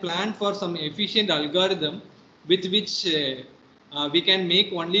can plan for some efficient algorithm with which we can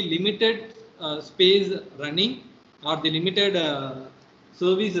make only limited space running, or the limited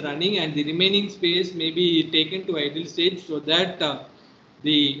service running, and the remaining space may be taken to idle state, so that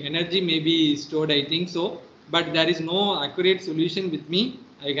the energy may be stored, I think so. But there is no accurate solution with me.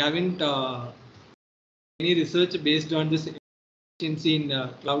 I haven't any research based on this efficiency in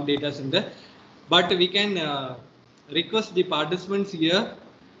cloud data center, but we can request the participants here,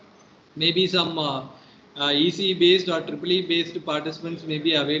 maybe some EC based or EEE based participants may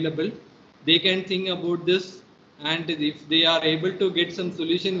be available. They can think about this, and if they are able to get some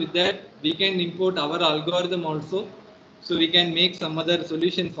solution with that, we can import our algorithm also, so we can make some other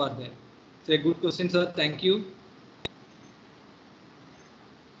solution for that. It's a good question, sir. Thank you.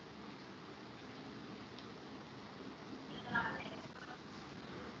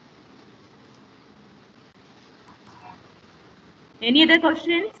 Any other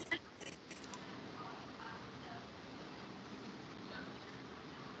questions?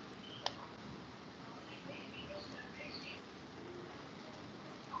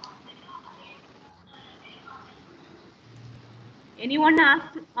 Anyone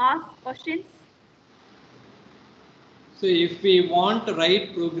ask questions? So if we want to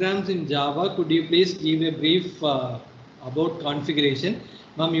write programs in Java, could you please give a brief about configuration?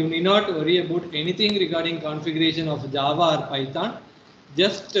 Ma'am, you need not worry about anything regarding configuration of Java or Python.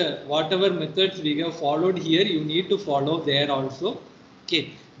 Just whatever methods we have followed here, you need to follow there also.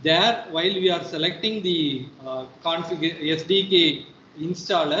 Okay. There, while we are selecting the SDK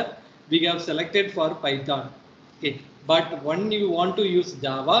installer, we have selected for Python. Okay. But when you want to use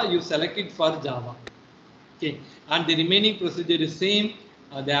Java, you select it for Java. Okay, and the remaining procedure is same.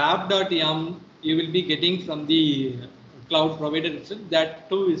 The app.yum you will be getting from the cloud provider itself. That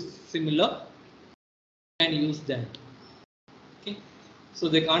too is similar. You can use that. Okay, so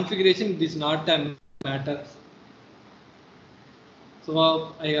the configuration is not a matter.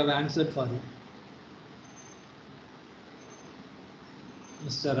 So I have answered for you,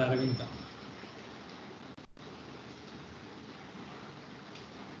 Mr. Aravinda.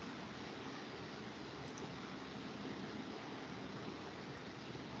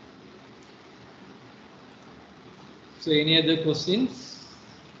 So any other questions?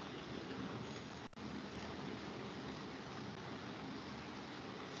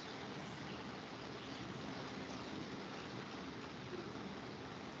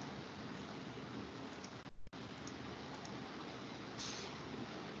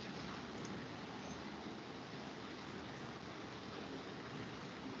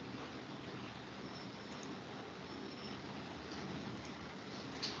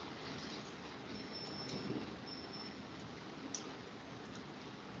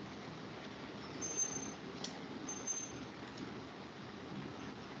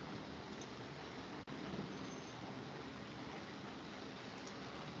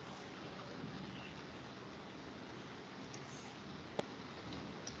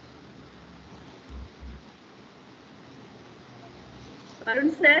 Varun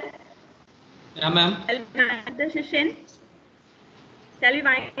sir, Yeah, ma'am. shall we wind up the session? Shall we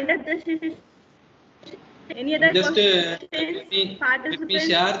wind up the session? Any other Just questions, let me participants?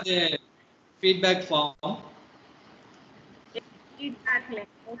 share the feedback form. Feedback link.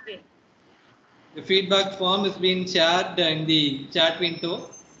 Okay. The feedback form is being shared in the chat window.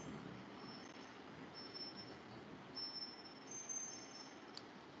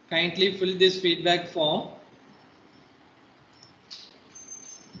 Kindly fill this feedback form.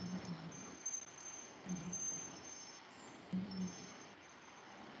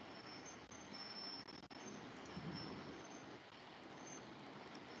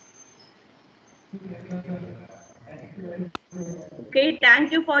 Okay,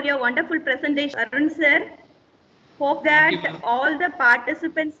 thank you for your wonderful presentation, Arun sir. Hope Thank you, that ma'am. all the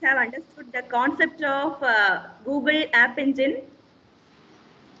participants have understood the concept of Google App Engine.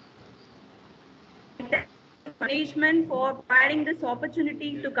 Management for providing this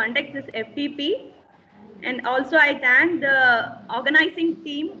opportunity to conduct this FDP. And also I thank the organizing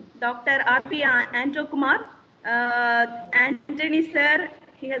team, Dr. R.P. Anjo Kumar, Anthony sir,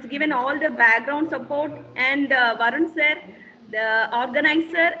 he has given all the background support, and Varun sir, the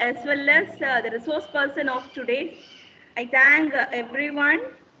organizer, as well as the resource person of today. I thank everyone.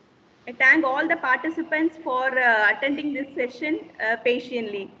 I thank all the participants for attending this session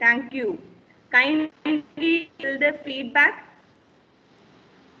patiently. Thank you. Kindly fill the feedback.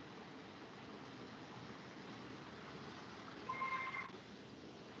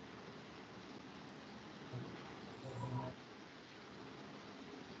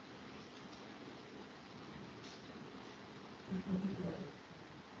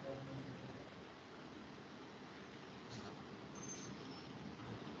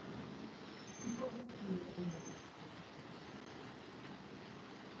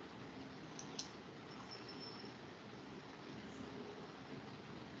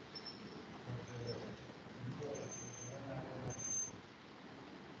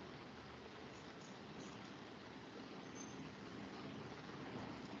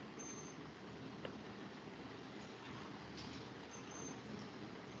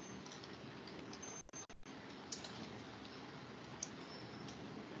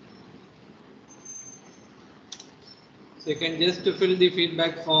 So you can just fill the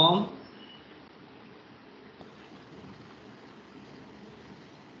feedback form.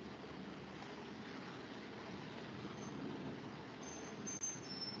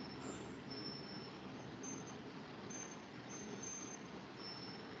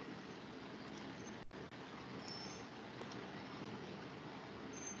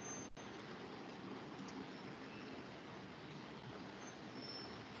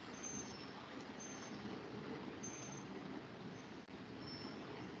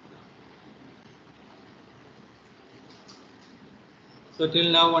 So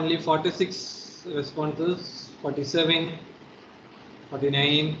till now only 46 responses, 47,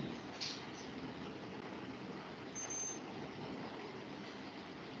 49.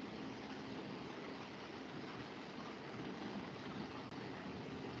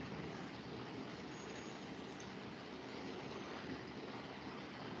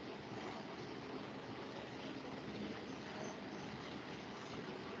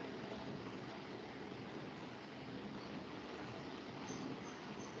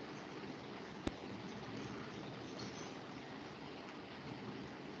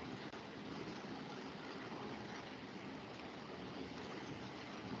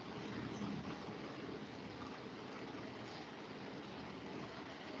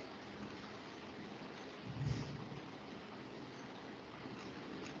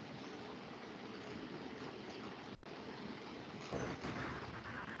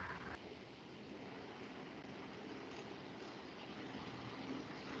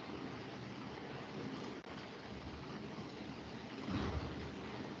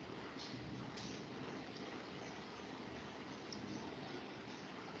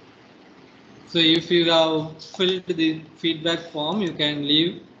 So if you have filled the feedback form, you can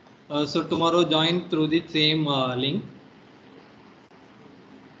leave. So tomorrow join through the same link.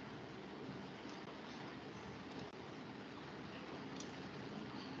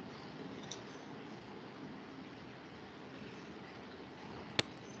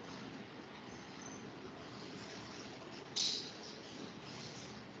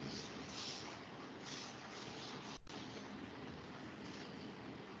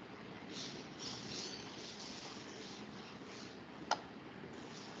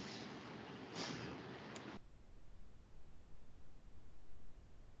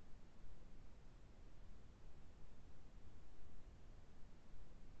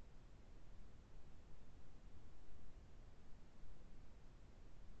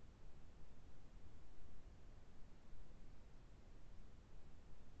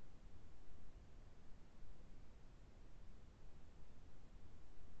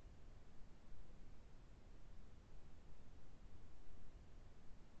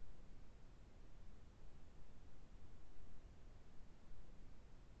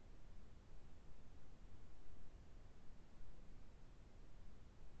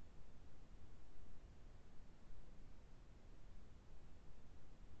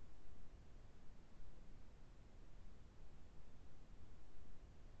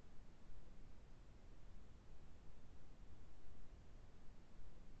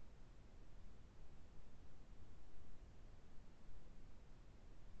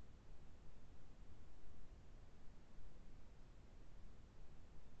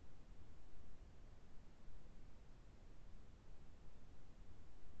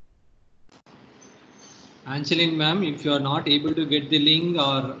 Angeline ma'am, if you are not able to get the link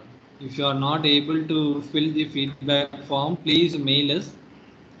or if you are not able to fill the feedback form, please mail us.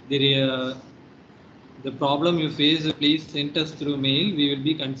 The problem you face, please send us through mail. We will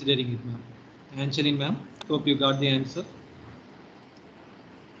be considering it, ma'am. Angeline ma'am, hope you got the answer.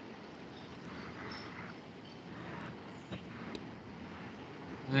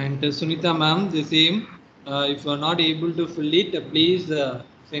 And Sunita ma'am, the same. If you are not able to fill it, please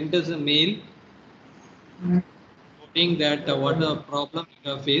send us a mail saying that what the problem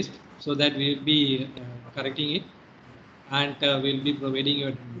you have faced, so that we will be correcting it and we will be providing your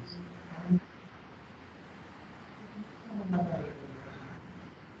attendance.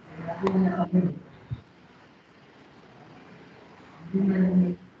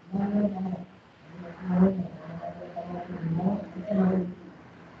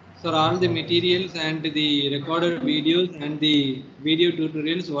 So all the materials and the recorded videos and the video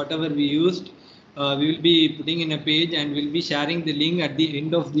tutorials, whatever we used, we will be putting in a page and we'll be sharing the link at the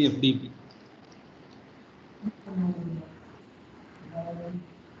end of the FDP.